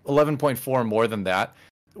like 11.4 more than that.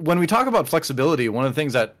 When we talk about flexibility, one of the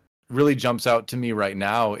things that really jumps out to me right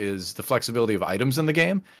now is the flexibility of items in the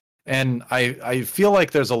game. And I feel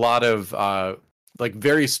like there's a lot of like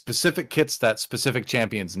very specific kits that specific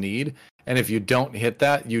champions need. And if you don't hit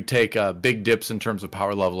that, you take big dips in terms of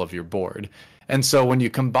power level of your board. And so when you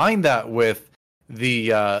combine that with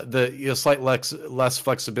the slight less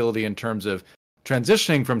flexibility in terms of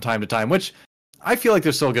transitioning from time to time, which I feel like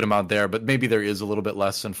there's still a good amount there, but maybe there is a little bit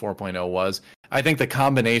less than 4.0 was. I think the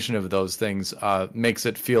combination of those things makes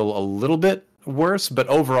it feel a little bit worse, but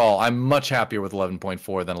overall, I'm much happier with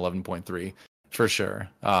 11.4 than 11.3 for sure.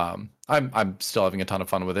 I'm still having a ton of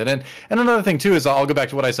fun with it. And another thing too is I'll go back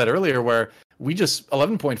to what I said earlier, where we just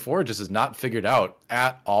 11.4 just is not figured out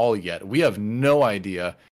at all yet. We have no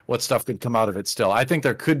idea what stuff could come out of it still. I think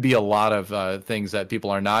there could be a lot of things that people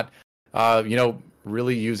are not,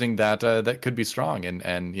 really using that could be strong. And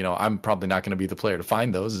I'm probably not going to be the player to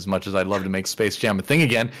find those, as much as I'd love to make Space Jam a thing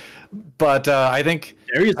again. But I think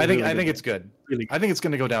it's good. Really, I think it's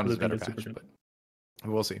going to go down as a better patch, but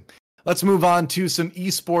we'll see. Let's move on to some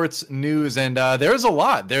esports news, and there's a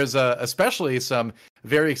lot. There's especially some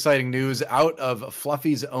very exciting news out of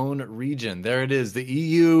Fluffy's own region. There it is, the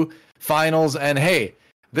EU finals, and hey,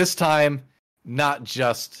 this time not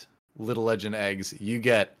just Little Legend eggs. You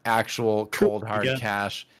get actual cold hard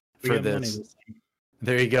cash for this.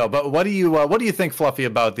 There you go. But what do you think, Fluffy,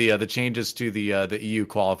 about the changes to the EU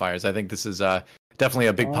qualifiers? I think this is definitely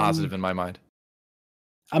a big positive in my mind.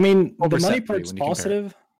 I mean, the money part's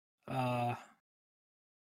positive.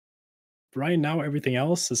 Right now, everything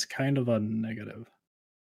else is kind of a negative,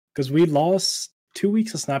 because we lost 2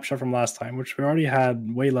 weeks of snapshot from last time, which we already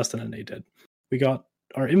had way less than NA did. We got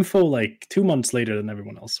our info like 2 months later than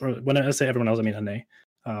everyone else. Or when I say everyone else, I mean NA,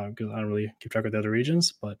 because I don't really keep track of the other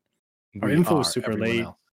regions. But our info was super late.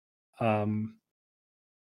 So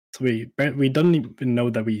we didn't even know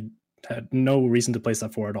that we had no reason to place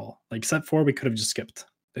that 4 at all. Like set 4, we could have just skipped.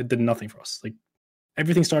 It did nothing for us. Like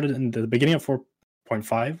everything started in the beginning of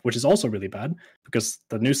 4.5, which is also really bad because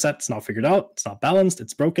the new set's not figured out. It's not balanced.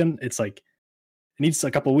 It's broken. It's like it needs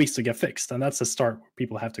a couple of weeks to get fixed, and that's a start where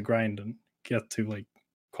people have to grind and get to like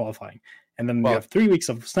qualifying. And then we have 3 weeks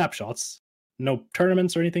of snapshots, no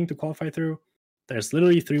tournaments or anything to qualify through. There's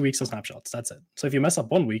literally 3 weeks of snapshots. That's it. So if you mess up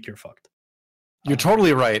 1 week, you're fucked. You're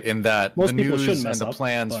totally right in that the news and the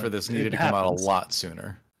plans for this needed to come out a lot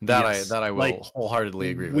sooner. That I will wholeheartedly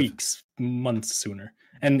agree with. Weeks, months sooner.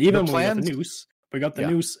 And even when we got the news, we got the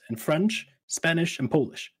news in French, Spanish, and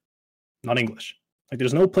Polish, not English. Like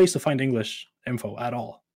there's no place to find English info at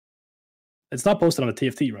all. It's not posted on the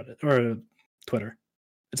TFT Reddit or Twitter.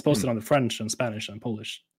 It's posted on the French and Spanish and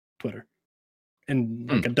Polish Twitter in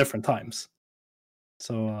like at different times.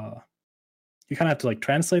 So you kind of have to like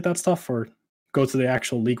translate that stuff or go to the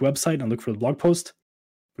actual league website and look for the blog post,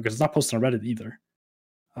 because it's not posted on Reddit either.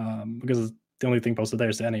 Because the only thing posted there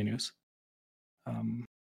is the NA news.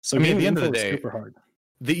 So I mean, at the end of the day, super hard.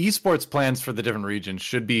 The esports plans for the different regions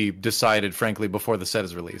should be decided, frankly, before the set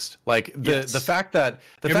is released. Like the fact that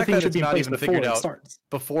it's not even figured out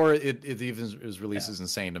before it even is released is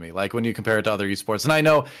insane to me. Like when you compare it to other esports, and I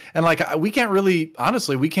know, and like we can't really,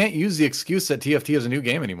 honestly, we can't use the excuse that TFT is a new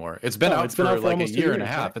game anymore. It's been out for like a year and a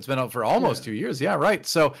half. Right? It's been out for almost 2 years. Yeah, right.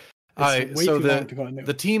 So,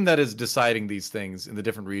 the team that is deciding these things in the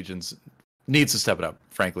different regions needs to step it up,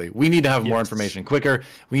 frankly. We need to have more information quicker.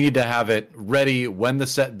 We need to have it ready when the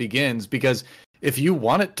set begins, because if you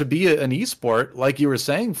want it to be an esport, like you were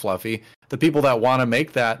saying, Fluffy, the people that want to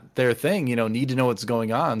make that their thing, need to know what's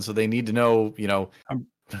going on. So they need to know,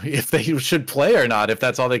 if they should play or not, if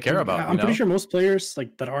that's all they care about. I'm pretty sure most players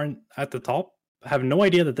like that aren't at the top have no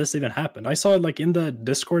idea that this even happened. I saw it like in the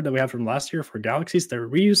Discord that we have from last year for Galaxies. They're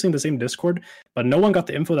reusing the same Discord, but no one got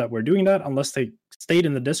the info that we're doing that unless they stayed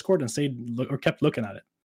in the Discord and kept looking at it.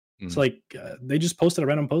 So like they just posted a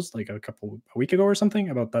random post like a week ago or something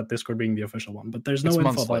about that Discord being the official one, but there's no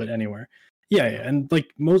info about it anywhere. Yeah, and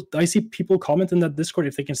like I see people comment in that Discord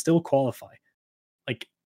if they can still qualify. Like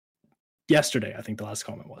yesterday, I think the last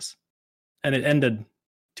comment was, and it ended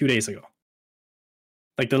 2 days ago.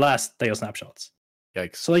 Like the last day of snapshots.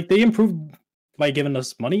 Yikes. So like they improved by giving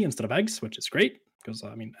us money instead of eggs, which is great, because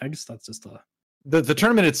I mean eggs, that's just the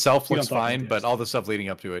tournament itself looks fine, but all the stuff leading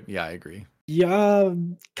up to it, yeah, I agree. Yeah,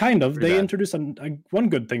 kind of. They introduced one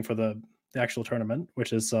good thing for the actual tournament,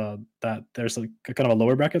 which is that there's a kind of a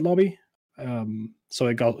lower bracket lobby. So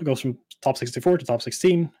it goes from top 64 to top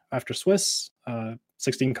 16 after Swiss.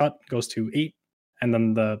 16 cut goes to 8, and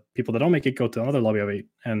then the people that don't make it go to another lobby of 8,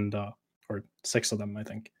 and or 6 of them, I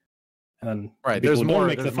think. And then there's more.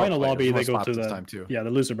 Make the final lobby. They go to the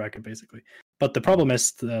loser bracket basically. But the problem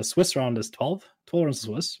is the Swiss round is 12 rounds of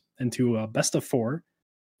Swiss into a best of 4,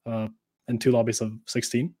 and 2 lobbies of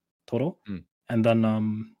 16 total. And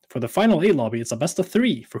then for the final 8 lobby, it's a best of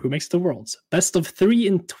 3 for who makes the worlds. Best of 3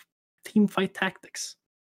 in team fight tactics.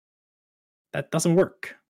 That doesn't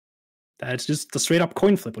work. That's just a straight up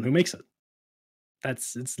coin flip on who makes it.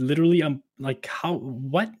 It's literally like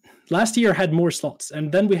what last year had more slots,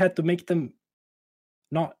 and then we had to make them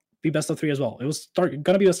not be best of 3 as well. It was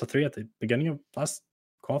gonna be best of 3 at the beginning of last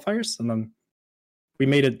qualifiers, and then we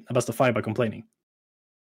made it a best of 5 by complaining,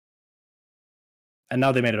 and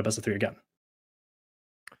now they made it a best of 3 again.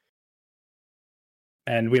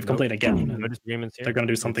 and we have complained again. No disagreements here. They're going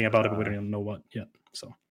to do something about it, but we don't even know what yet.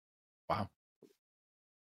 So, wow.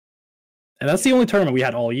 And that's the only tournament we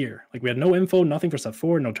had all year. Like we had no info, nothing for Step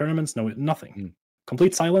 4, no tournaments, nothing.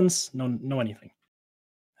 Complete silence, no anything.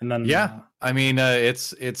 And then I mean,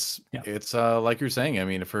 it's like you're saying. I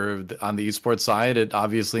mean, on the esports side, it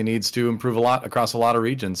obviously needs to improve a lot across a lot of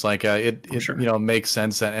regions. Like it makes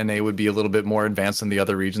sense that NA would be a little bit more advanced than the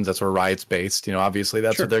other regions. That's where Riot's based. Obviously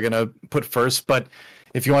that's what they're gonna put first. But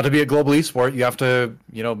if you want to be a global esport, you have to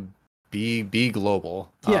be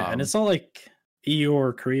global. Yeah, and it's not like EU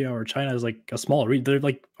or Korea or China is like a small region. They're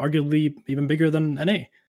like arguably even bigger than NA.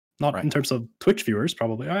 Not in terms of Twitch viewers,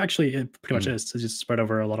 probably. Actually, it pretty much is. It's just spread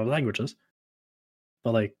over a lot of languages.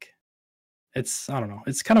 But like, I don't know.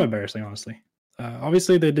 It's kind of embarrassing, honestly.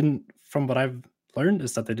 Obviously, they didn't, from what I've learned,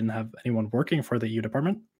 is that they didn't have anyone working for the EU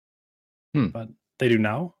department. But they do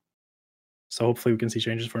now. So hopefully we can see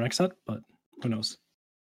changes for next set, but who knows?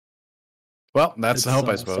 Well, that's the hope,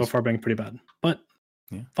 I suppose. So far being pretty bad. But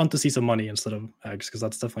fun to see some money instead of eggs, because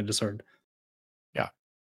that's definitely deserved. Yeah.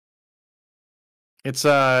 It's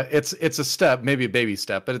a step, maybe a baby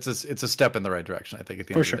step, but it's a step in the right direction, I think, at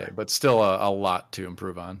the end of the day. But still a lot to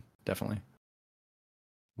improve on, definitely.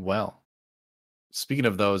 Well, speaking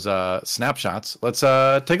of those snapshots, let's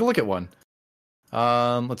take a look at one.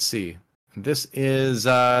 Let's see. This is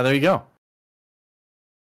there you go.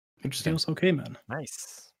 Interesting. Feels okay, man.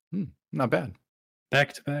 Nice. Not bad.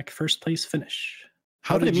 Back-to-back first place finish.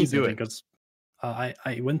 How did you do it? Because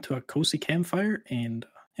I went to a cozy campfire and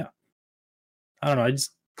I don't know. I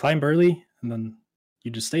just climb early and then you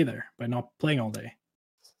just stay there by not playing all day.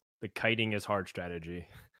 The kiting is hard strategy.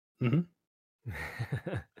 Mm-hmm.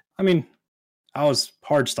 I mean, I was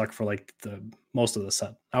hard stuck for like the most of the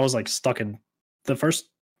set. I was like stuck in the first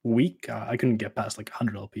week. I couldn't get past like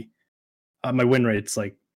 100 LP. My win rate's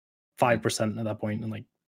like 5% at that point and like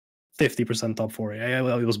 50% top 4.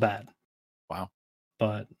 It was bad. Wow.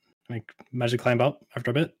 But I managed to climb up after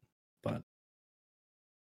a bit.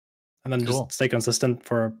 And then just stay consistent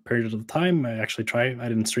for a period of time. I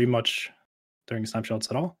didn't stream much during snapshots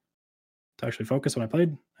at all to actually focus when I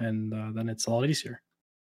played. And then it's a lot easier.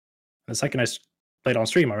 The second I played on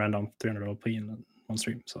stream, I ran down 300 OP in one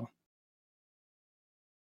stream. So,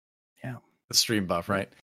 yeah. The stream buff, right?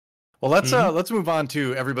 Well, let's move on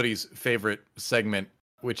to everybody's favorite segment,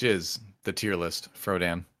 which is the tier list,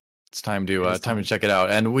 Frodan. It's time to check it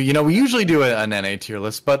out. And we usually do an NA tier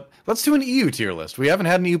list, but let's do an EU tier list. We haven't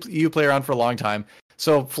had an EU player on for a long time.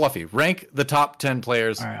 So, Fluffy, rank the top 10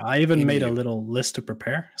 players. All right, I even made a little list to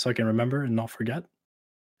prepare so I can remember and not forget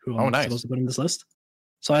who I'm supposed to put in this list.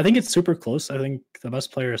 So I think it's super close. I think the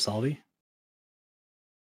best player is Salvi.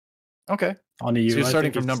 Okay. On EU. So you're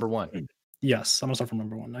starting from number 1. Yes, I'm going to start from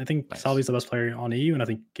number 1. I think Salvi's the best player on EU, and I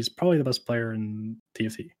think he's probably the best player in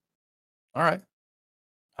TFT. All right.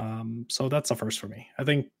 So that's a first for me. I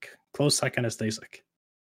think close second is Dasik.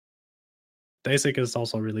 Dasik is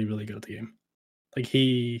also really, really good at the game. Like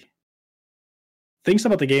he thinks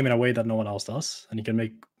about the game in a way that no one else does, and he can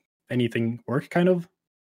make anything work, kind of.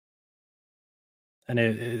 And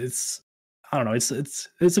it's I don't know,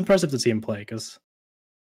 it's impressive to see him play because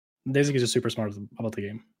Dasik is just super smart about the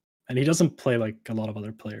game, and he doesn't play like a lot of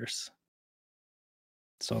other players.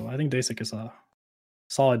 So I think Dasik is a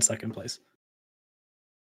solid second place.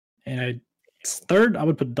 And third, I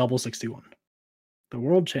would put Double 61, the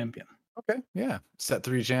world champion. Okay, yeah, set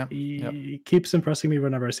 3 champ. He keeps impressing me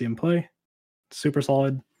whenever I see him play. Super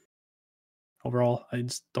solid. Overall, I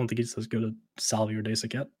just don't think he's as good at Salvi or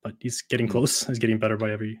Dasik yet, but he's getting close. He's getting better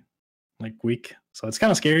by every week, so it's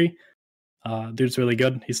kind of scary. Dude's really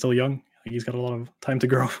good. He's still young. He's got a lot of time to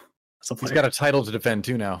grow. He's got a title to defend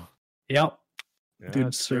too now. Yep. Yeah,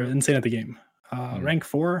 dude's insane at the game. Rank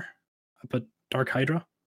 4, I put Dark Hydra.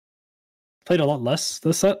 Played a lot less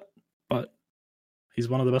this set, but he's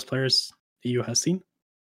one of the best players EU has seen.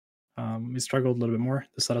 He struggled a little bit more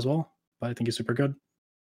this set as well, but I think he's super good.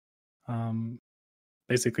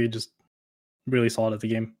 Basically, just really solid at the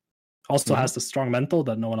game. Also has the strong mental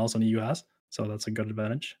that no one else on EU has, so that's a good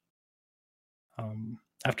advantage.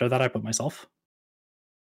 After that, I put myself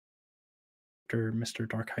after Mr.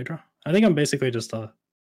 Dark Hydra. I think I'm basically just a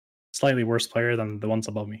slightly worse player than the ones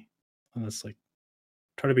above me, and that's like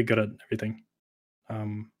try to be good at everything.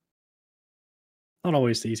 Not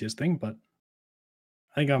always the easiest thing, but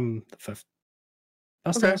I think I'm the 5th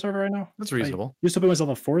best on the server right now. That's reasonable. I used to put myself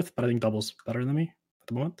a 4th, but I think Double's better than me at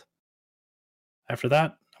the moment. After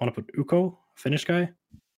that, I want to put Uko, Finnish guy.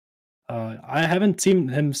 I haven't seen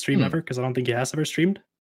him stream ever because I don't think he has ever streamed.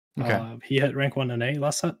 Okay. He hit rank 1 NA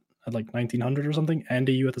last set at like 1900 or something, and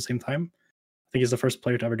EU at the same time. I think he's the first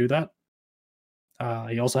player to ever do that.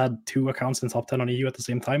 He also had 2 accounts in top 10 on EU at the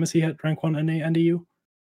same time as he had rank 1 NA and EU.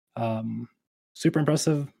 Super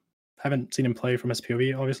impressive. Haven't seen him play from his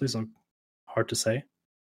POV, obviously, so hard to say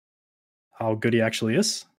how good he actually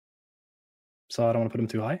is. So I don't want to put him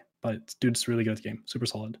too high, but dude's really good at the game. Super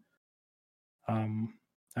solid.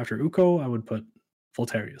 After Uko, I would put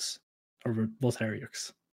Voltarius or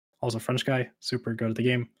Voltariux. Also French guy, super good at the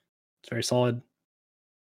game. It's very solid.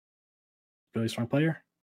 Really strong player.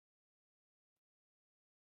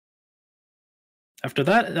 After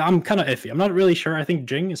that, I'm kind of iffy. I'm not really sure. I think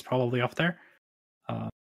Jing is probably up there.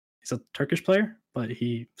 He's a Turkish player, but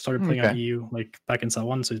he started playing on EU like back in Set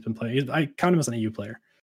 1, so he's been playing. I count him as an EU player.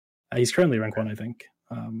 He's currently rank 1, I think.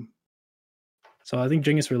 So I think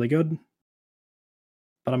Jing is really good,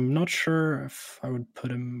 but I'm not sure if I would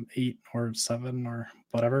put him 8 or 7 or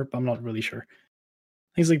whatever, but I'm not really sure.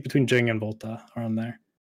 I think it's like between Jing and Volta around there.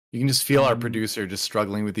 You can just feel our producer just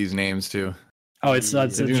struggling with these names too. Oh, it's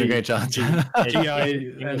doing a great job.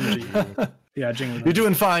 Yeah, Jing. You're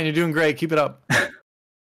doing fine. You're doing great. Keep it up.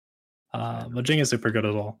 But Jing is super good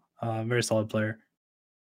as well. Very solid player.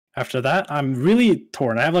 After that, I'm really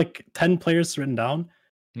torn. I have like 10 players written down.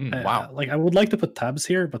 Wow. Like I would like to put Tabs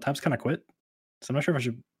here, but Tabs kind of quit. So I'm not sure if I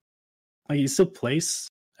should. Like he still plays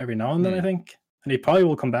every now and then, I think, and he probably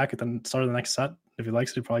will come back at the start of the next set if he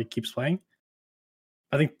likes it. He probably keeps playing.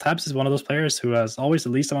 I think Tabs is one of those players who has always the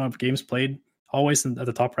least amount of games played, always at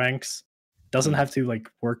the top ranks. Doesn't have to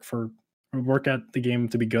like work at the game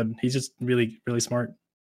to be good. He's just really, really smart,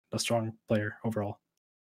 a strong player overall.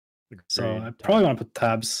 So I probably want to put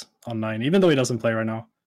Tabs on 9, even though he doesn't play right now.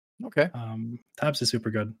 Okay. Tabs is super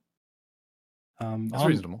good. That's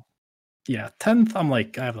reasonable. Yeah, 10th. I'm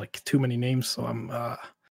like I have like too many names, so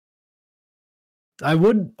I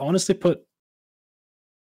would honestly put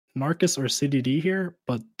Marcus or CDD here,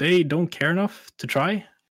 but they don't care enough to try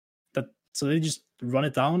that, so they just run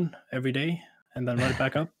it down every day and then run it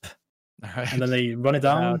back up. Right. And then they run it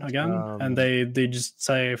down again, and they just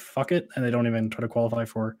say fuck it, and they don't even try to qualify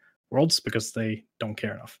for Worlds because they don't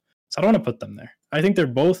care enough. So I don't want to put them there. I think they're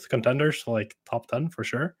both contenders for like top 10 for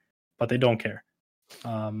sure, but they don't care.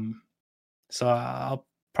 So I'll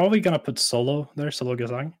probably gonna put Solo there, Solo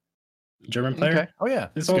Gesang, German player. Okay. Oh yeah,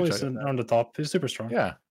 he's always on the top. He's super strong.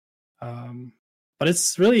 Yeah. But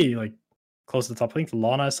it's really like close to the top. I think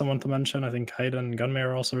Lana is someone to mention. I think Haiden and Gunmay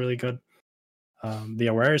are also really good. The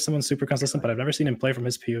Aware is someone super consistent, but I've never seen him play from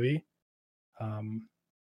his POV.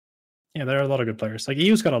 Yeah, there are a lot of good players. Like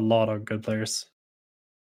EU's got a lot of good players.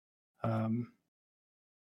 But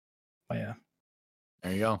yeah.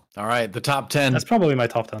 There you go. All right, the top 10. That's probably my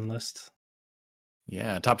top 10 list.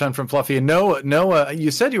 Yeah, top 10 from Fluffy. And Noah,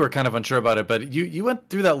 you said you were kind of unsure about it, but you went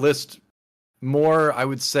through that list more, I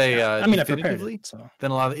would say, I prepared it, so.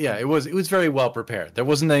 Than a lot of. Yeah, it was very well prepared. There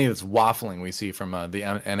wasn't any of this waffling we see from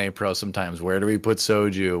the NA Pro sometimes. Where do we put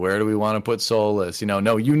Soju? Where do we want to put Solus?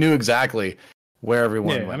 No, you knew exactly where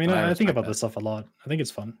everyone went. I mean, I think about this stuff a lot. I think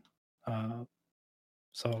it's fun.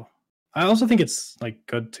 So I also think it's like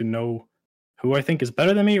good to know who I think is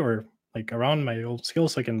better than me or like around my old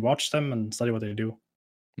skills, so I can watch them and study what they do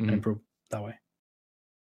and improve that way.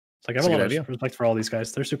 It's like I have a lot of respect for all these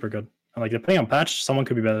guys. They're super good. And like depending on patch, someone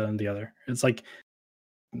could be better than the other. It's like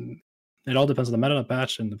it all depends on the meta of the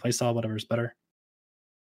patch and the playstyle, whatever is better.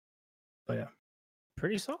 But yeah.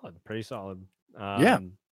 Pretty solid. Yeah.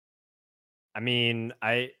 I mean,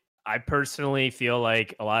 I personally feel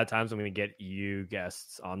like a lot of times when we get EU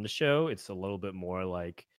guests on the show, it's a little bit more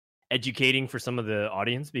like educating for some of the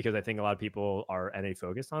audience, because I think a lot of people are NA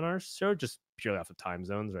focused on our show just purely off of time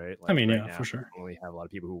zones, right? Like I mean, right yeah, for sure. We only have a lot of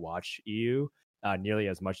people who watch EU nearly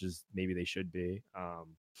as much as maybe they should be.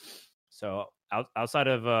 So outside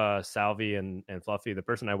of Salvi and Fluffy, the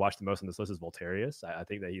person I watch the most on this list is Voltarius. I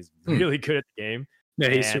think that he's really good at the game. Yeah,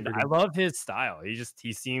 he's super good. I love his style.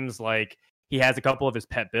 He seems like he has a couple of his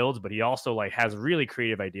pet builds, but he also like has really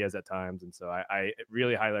creative ideas at times. And so I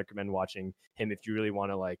really highly recommend watching him if you really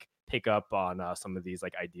want to like pick up on some of these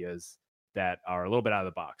like ideas that are a little bit out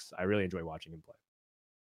of the box. I really enjoy watching him play.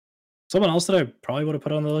 Someone else that I probably would have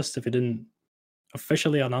put on the list if he didn't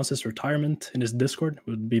officially announce his retirement in his Discord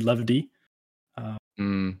would be Lev D.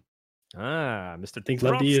 Mr. I think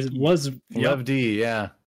Lev D was Lev D. Yeah,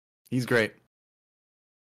 he's great.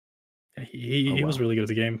 He was really good at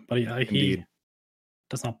the game, but he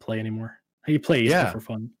does not play anymore. He plays for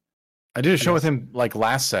fun. I did a show with him like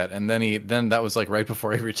last set, and then that was like right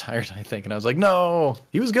before he retired, I think, and I was like, no,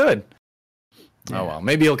 he was good. Oh well,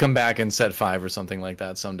 maybe he'll come back in set 5 or something like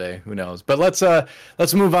that someday. Who knows? But let's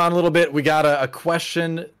move on a little bit. We got a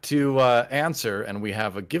question to answer, and we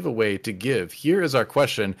have a giveaway to give. Here is our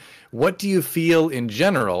question: what do you feel in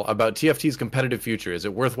general about TFT's competitive future? Is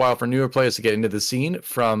it worthwhile for newer players to get into the scene?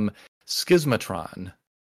 From Schismatron.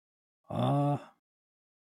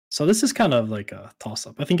 So this is kind of like a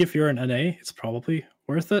toss-up. I think if you're an NA, it's probably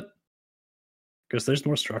worth it because there's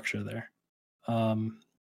more structure there.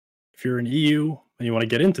 If you're an EU and you want to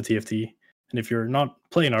get into TFT, and if you're not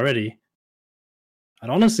playing already, I'd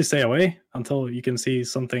honestly stay away until you can see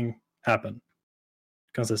something happen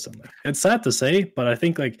consistently. It's sad to say, but I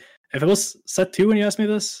think like if it was set 2 when you asked me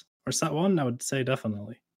this, or set 1, I would say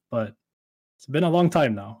definitely. But it's been a long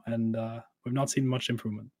time now, and we've not seen much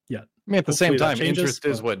improvement yet. I mean, at the same time, interest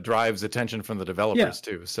is what drives attention from the developers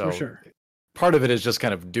too. So for sure. Part of it is just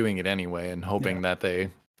kind of doing it anyway and hoping that they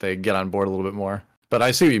get on board a little bit more. But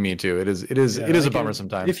I see what you mean too. It is a bummer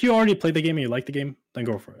sometimes. If you already played the game and you like the game, then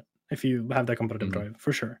go for it. If you have that competitive drive,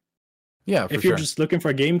 for sure. Yeah, if you're just looking for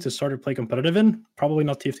a game to start to play competitive in, probably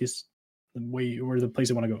not TFT's the way or the place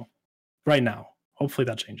you want to go right now. Hopefully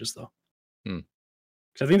that changes though.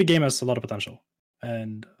 Because I think the game has a lot of potential,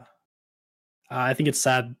 and I think it's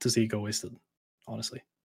sad to see it go wasted. Honestly.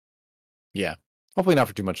 Yeah. Hopefully not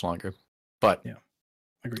for too much longer. But yeah.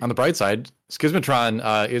 Agreed. On the bright side,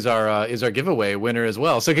 Schismatron is our giveaway winner as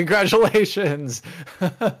well. So congratulations.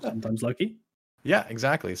 Sometimes lucky. Yeah,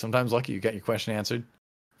 exactly. Sometimes lucky you get your question answered.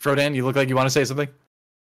 Frodan, you look like you want to say something.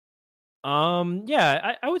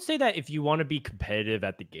 Yeah, I would say that if you want to be competitive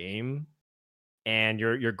at the game, and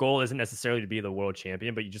your goal isn't necessarily to be the world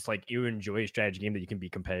champion, but you just like you enjoy a strategy game that you can be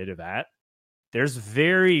competitive at, there's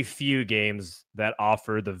very few games that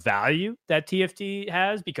offer the value that TFT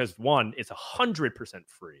has, because one, it's 100%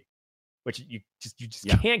 free, which you just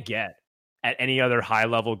can't get at any other high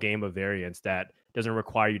level game of variance that doesn't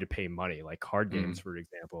require you to pay money, like card games, for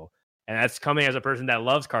example. And that's coming as a person that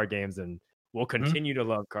loves card games and will continue to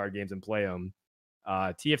love card games and play them.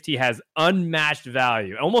 TFT has unmatched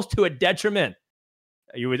value, almost to a detriment.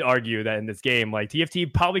 You would argue that in this game, like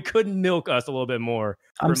TFT probably could milk us a little bit more.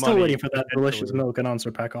 I'm still waiting for that delicious milk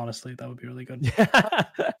announcer pack. Honestly, that would be really good.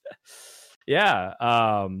 Yeah.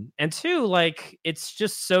 And two, like it's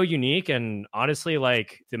just so unique, and honestly,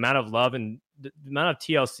 like the amount of love and the amount of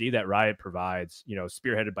TLC that Riot provides,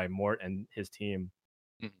 spearheaded by Mort and his team,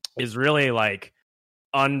 is really like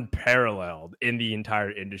unparalleled in the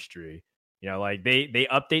entire industry. Like they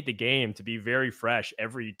update the game to be very fresh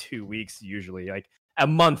every 2 weeks, usually, like a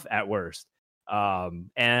month at worst.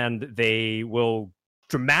 And they will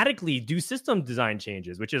dramatically do system design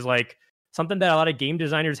changes, which is like something that a lot of game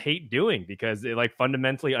designers hate doing, because it like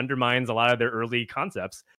fundamentally undermines a lot of their early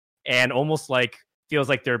concepts and almost like feels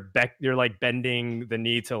like they're like bending the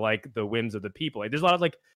knee to like the whims of the people. Like there's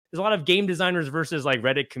a lot of game designers versus like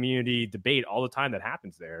Reddit community debate all the time that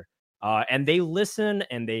happens there. And they listen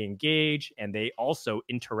and they engage and they also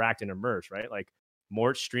interact and immerse, right? Like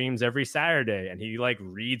Mort streams every Saturday and he like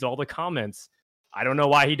reads all the comments. I don't know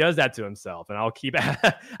why he does that to himself, and I'll keep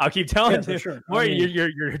telling him, sure. Mort,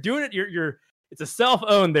 you're doing it. You're it's a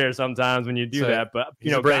self-own there sometimes when you do that, but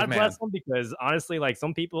God bless him, because honestly, like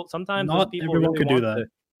sometimes not people everyone really could do that.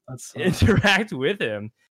 That's interact with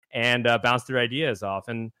him and bounce their ideas off.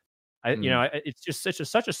 And it's just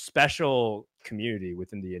such a special community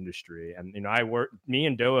within the industry. And me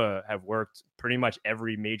and DoA have worked pretty much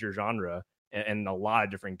every major genre and a lot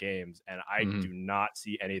of different games, and I do not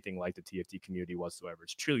see anything like the TFT community whatsoever.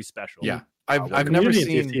 It's truly special. Yeah, I've never seen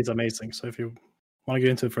TFT. It's amazing. So if you want to get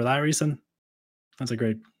into it for that reason, that's a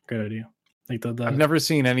great idea. Like I've never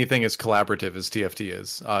seen anything as collaborative as TFT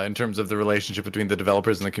is in terms of the relationship between the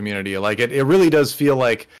developers and the community. Like it really does feel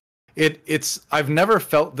like it's. I've never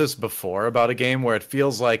felt this before about a game where it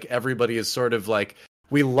feels like everybody is sort of like,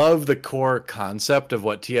 we love the core concept of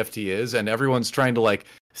what TFT is, and everyone's trying to like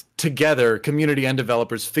together, community and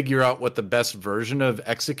developers, figure out what the best version of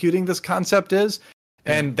executing this concept is.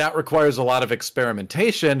 And that requires a lot of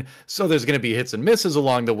experimentation. So there's going to be hits and misses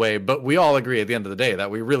along the way, but we all agree at the end of the day that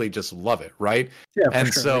we really just love it, right? Yeah, for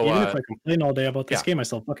sure. So even if I complain all day about this game, I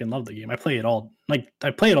still fucking love the game. I play it all. Like I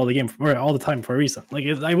play it all the time for a reason. Like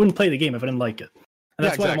I wouldn't play the game if I didn't like it. And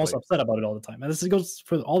that's why I'm also upset about it all the time. And this goes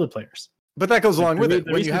for all the players. But that goes along with it.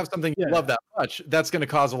 When you have something you love that much, that's going to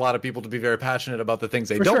cause a lot of people to be very passionate about the things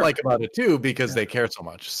they don't like about it too, because they care so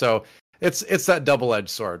much. So it's that double-edged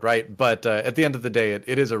sword, right? But at the end of the day,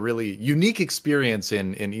 it is a really unique experience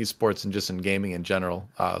in esports and just in gaming in general.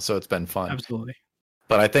 So it's been fun. Absolutely.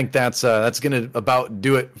 But I think that's going to about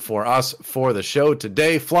do it for us for the show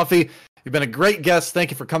today. Fluffy, You've been a great guest.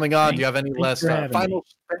 Thank you for coming on. Do you have any last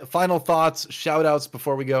final thoughts, shout outs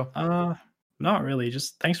before we go? Not really.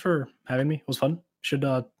 Just thanks for having me. It was fun. Should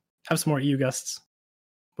have some more EU guests.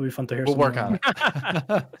 It'll be fun to hear. We'll work on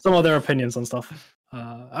it. Some of their opinions on stuff.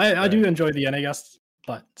 I do enjoy the NA guests,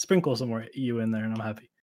 but sprinkle some more EU in there, and I'm happy.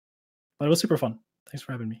 But it was super fun. Thanks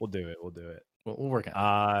for having me. We'll do it. We'll work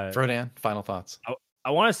on it. Frodan, final thoughts. I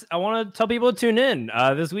want to tell people to tune in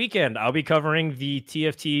this weekend. I'll be covering the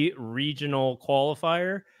TFT regional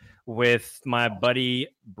qualifier with my buddy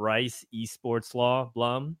Bryce Esports Law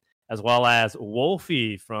Blum, as well as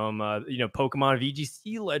Wolfie from Pokemon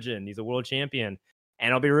VGC legend. He's a world champion, and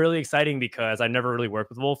it'll be really exciting because I never really worked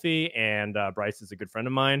with Wolfie, and Bryce is a good friend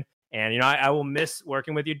of mine. And I will miss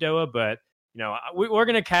working with you, DoA, but we're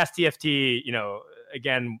gonna cast TFT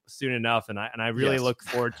again soon enough, and I really look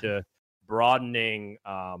forward to broadening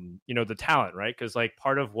the talent, right? Because like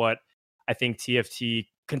part of what I think TFT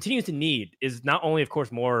continues to need is not only, of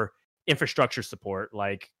course, more infrastructure support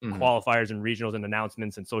like qualifiers and regionals and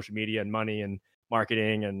announcements and social media and money and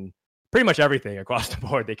marketing and pretty much everything across the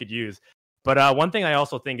board they could use. But one thing I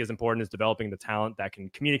also think is important is developing the talent that can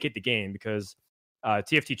communicate the game, because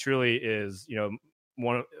TFT truly is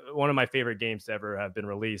one of my favorite games to ever have been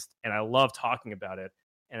released, and I love talking about it.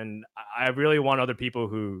 And I really want other people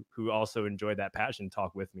who also enjoy that passion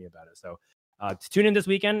talk with me about it. So to tune in this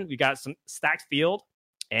weekend, we got some stacked field,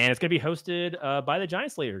 and it's going to be hosted by the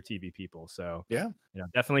Giant Slayer TV people. So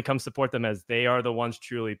definitely come support them, as they are the ones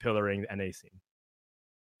truly pillaring the NA scene.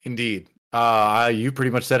 Indeed. You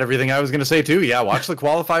pretty much said everything I was going to say too. Yeah, watch the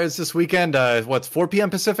qualifiers this weekend. 4 p.m.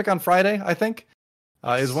 Pacific on Friday, I think,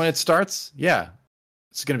 is when it starts. Yeah,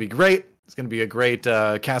 it's going to be great. It's going to be a great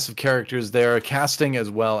cast of characters there, casting as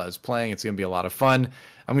well as playing. It's going to be a lot of fun.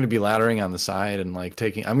 I'm going to be laddering on the side and I'm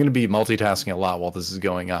going to be multitasking a lot while this is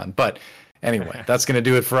going on. But anyway, that's going to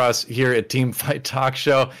do it for us here at Team Fight Talk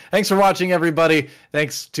Show. Thanks for watching, everybody.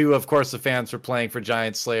 Thanks to, of course, the fans for playing for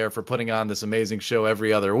Giant Slayer, for putting on this amazing show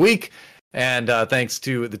every other week. And thanks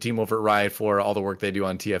to the team over at Riot for all the work they do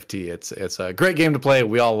on TFT. It's a great game to play.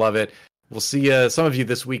 We all love it. We'll see some of you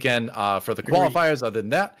this weekend for the qualifiers. Other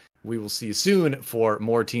than that, we will see you soon for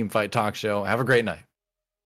more Team Fight Talk Show. Have a great night.